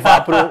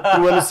levar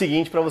pro ano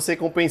seguinte para você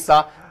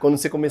compensar quando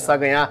você começar a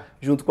ganhar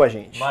junto com a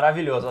gente.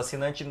 Maravilhoso. O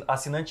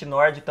assinante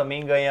Nord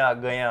também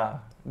ganha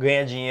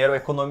dinheiro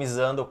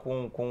economizando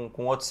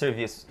com outros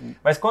serviços.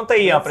 Mas conta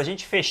aí, Ian, pra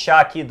gente fechar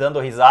aqui dando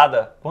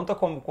risada, conta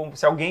como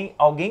se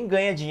alguém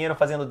ganha dinheiro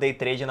fazendo day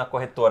trade na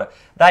corretora.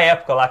 Da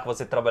época lá que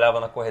você trabalhava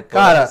na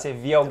corretora, Cara, você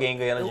via alguém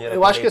ganhando dinheiro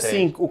Eu com acho que day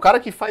trade. assim, o cara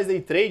que faz day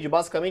trade,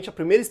 basicamente a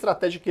primeira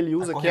estratégia que ele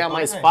usa, que é a corretora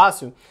mais ganha.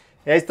 fácil,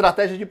 é a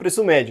estratégia de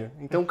preço médio.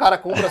 Então o cara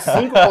compra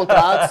 5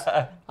 contratos,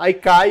 aí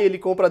cai, ele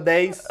compra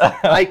 10,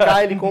 aí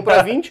cai, ele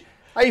compra 20,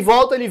 aí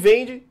volta, ele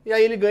vende e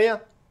aí ele ganha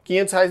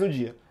R$500 no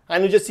dia.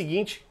 Aí no dia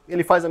seguinte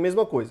ele faz a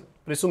mesma coisa,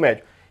 preço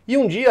médio. E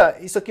um dia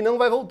isso aqui não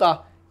vai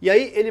voltar. E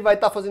aí ele vai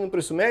estar fazendo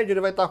preço médio, ele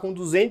vai estar com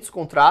 200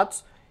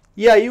 contratos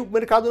e aí o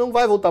mercado não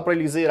vai voltar para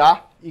ele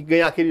zerar e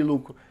ganhar aquele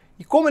lucro.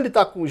 E como ele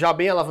está já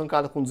bem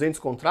alavancado com 200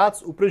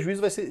 contratos, o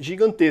prejuízo vai ser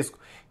gigantesco.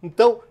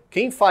 Então,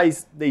 quem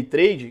faz day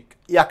trade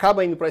e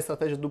acaba indo para a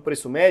estratégia do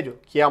preço médio,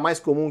 que é a mais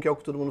comum, que é o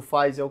que todo mundo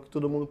faz, é o que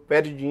todo mundo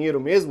perde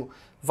dinheiro mesmo,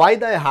 vai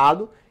dar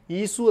errado.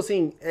 E isso,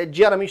 assim,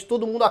 diariamente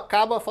todo mundo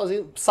acaba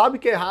fazendo, sabe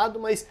que é errado,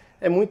 mas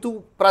é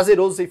muito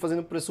prazeroso você ir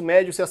fazendo preço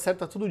médio, você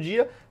acerta todo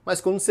dia, mas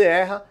quando você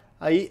erra,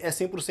 aí é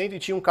 100% e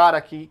tinha um cara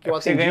aqui que eu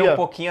Você atendia. ganha um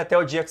pouquinho até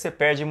o dia que você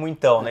perde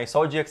muitão, né? E só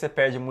o dia que você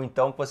perde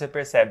muitão que você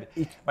percebe.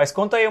 Mas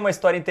conta aí uma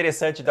história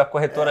interessante da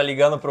corretora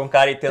ligando para um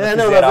cara e tendo que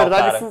não, zerar na o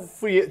cara.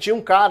 verdade tinha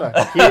um cara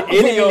que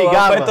ele me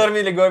ligava. O corretor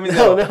me ligou e me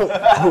Não, deu.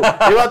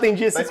 não. Eu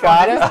atendi esse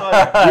cara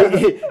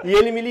e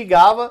ele me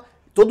ligava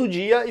todo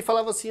dia e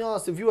falava assim, ó,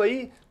 você viu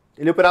aí?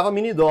 Ele operava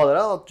mini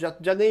dólar,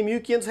 já ganhei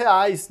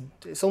R$1.500,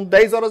 são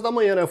 10 horas da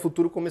manhã, né? O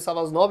futuro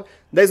começava às 9,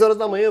 10 horas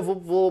da manhã eu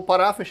vou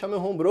parar, fechar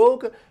meu home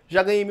broker,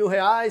 já ganhei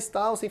R$1.000,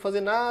 tal, sem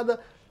fazer nada.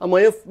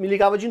 Amanhã me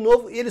ligava de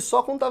novo e ele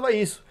só contava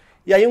isso.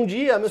 E aí um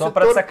dia, meu só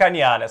setor... pra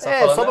sacanear, né? Só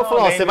pra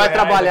falar, ó, você vai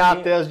trabalhar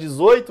até às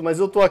 18, mas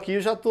eu tô aqui,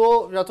 já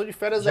tô de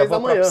férias às 10 da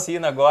manhã. Já vou pra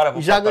piscina agora,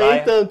 vou e já pra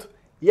ganhei praia. tanto.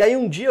 E aí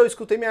um dia eu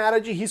escutei minha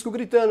área de risco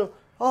gritando,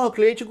 ó, o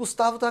cliente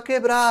Gustavo tá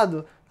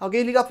quebrado,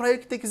 alguém liga pra ele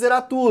que tem que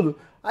zerar tudo.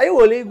 Aí eu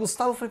olhei,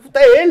 Gustavo, falei, puta,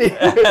 é ele?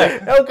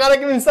 É o cara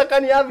que me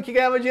sacaneava, que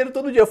ganhava dinheiro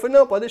todo dia. Eu falei,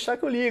 não, pode deixar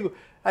que eu ligo.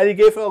 Aí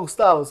liguei e falei, ó,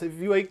 Gustavo, você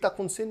viu aí o que tá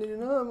acontecendo? Ele,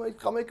 não, mas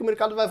calma aí que o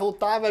mercado vai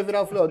voltar, vai virar.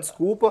 Eu falei, ó,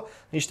 desculpa,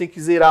 a gente tem que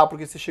zerar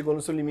porque você chegou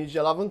no seu limite de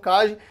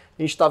alavancagem,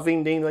 a gente tá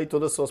vendendo aí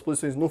todas as suas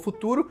posições no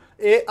futuro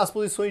e as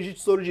posições de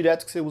tesouro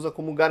direto que você usa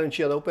como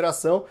garantia da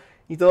operação.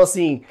 Então,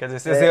 assim... Quer dizer,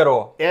 você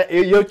zerou.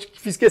 Eu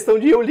fiz questão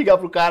de eu ligar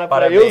pro cara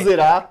para eu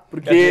zerar,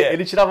 porque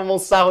ele tirava um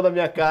sarro da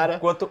minha cara.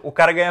 Quanto, o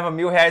cara ganhava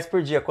R$1.000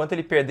 por dia. Quanto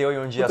ele perdeu em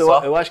um dia então,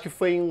 só? Eu acho que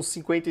foi uns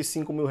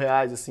R$55 mil,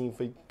 assim.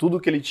 Foi tudo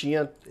que ele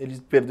tinha,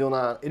 ele perdeu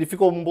na... Ele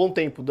ficou um bom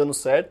tempo dando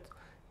certo.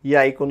 E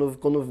aí, quando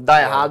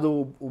dá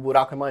errado, o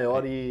buraco é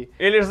maior e...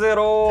 Ele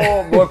zerou!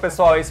 Boa,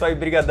 pessoal. É isso aí.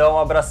 Brigadão, um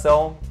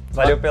abração.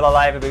 Valeu pela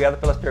live. Obrigado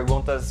pelas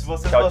perguntas. Se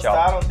vocês tchau,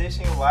 gostaram,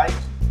 deixem o like,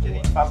 que a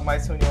gente faz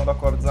mais reunião da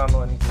Coro dos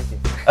Anônimos aqui.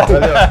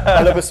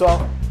 Valeu pessoal.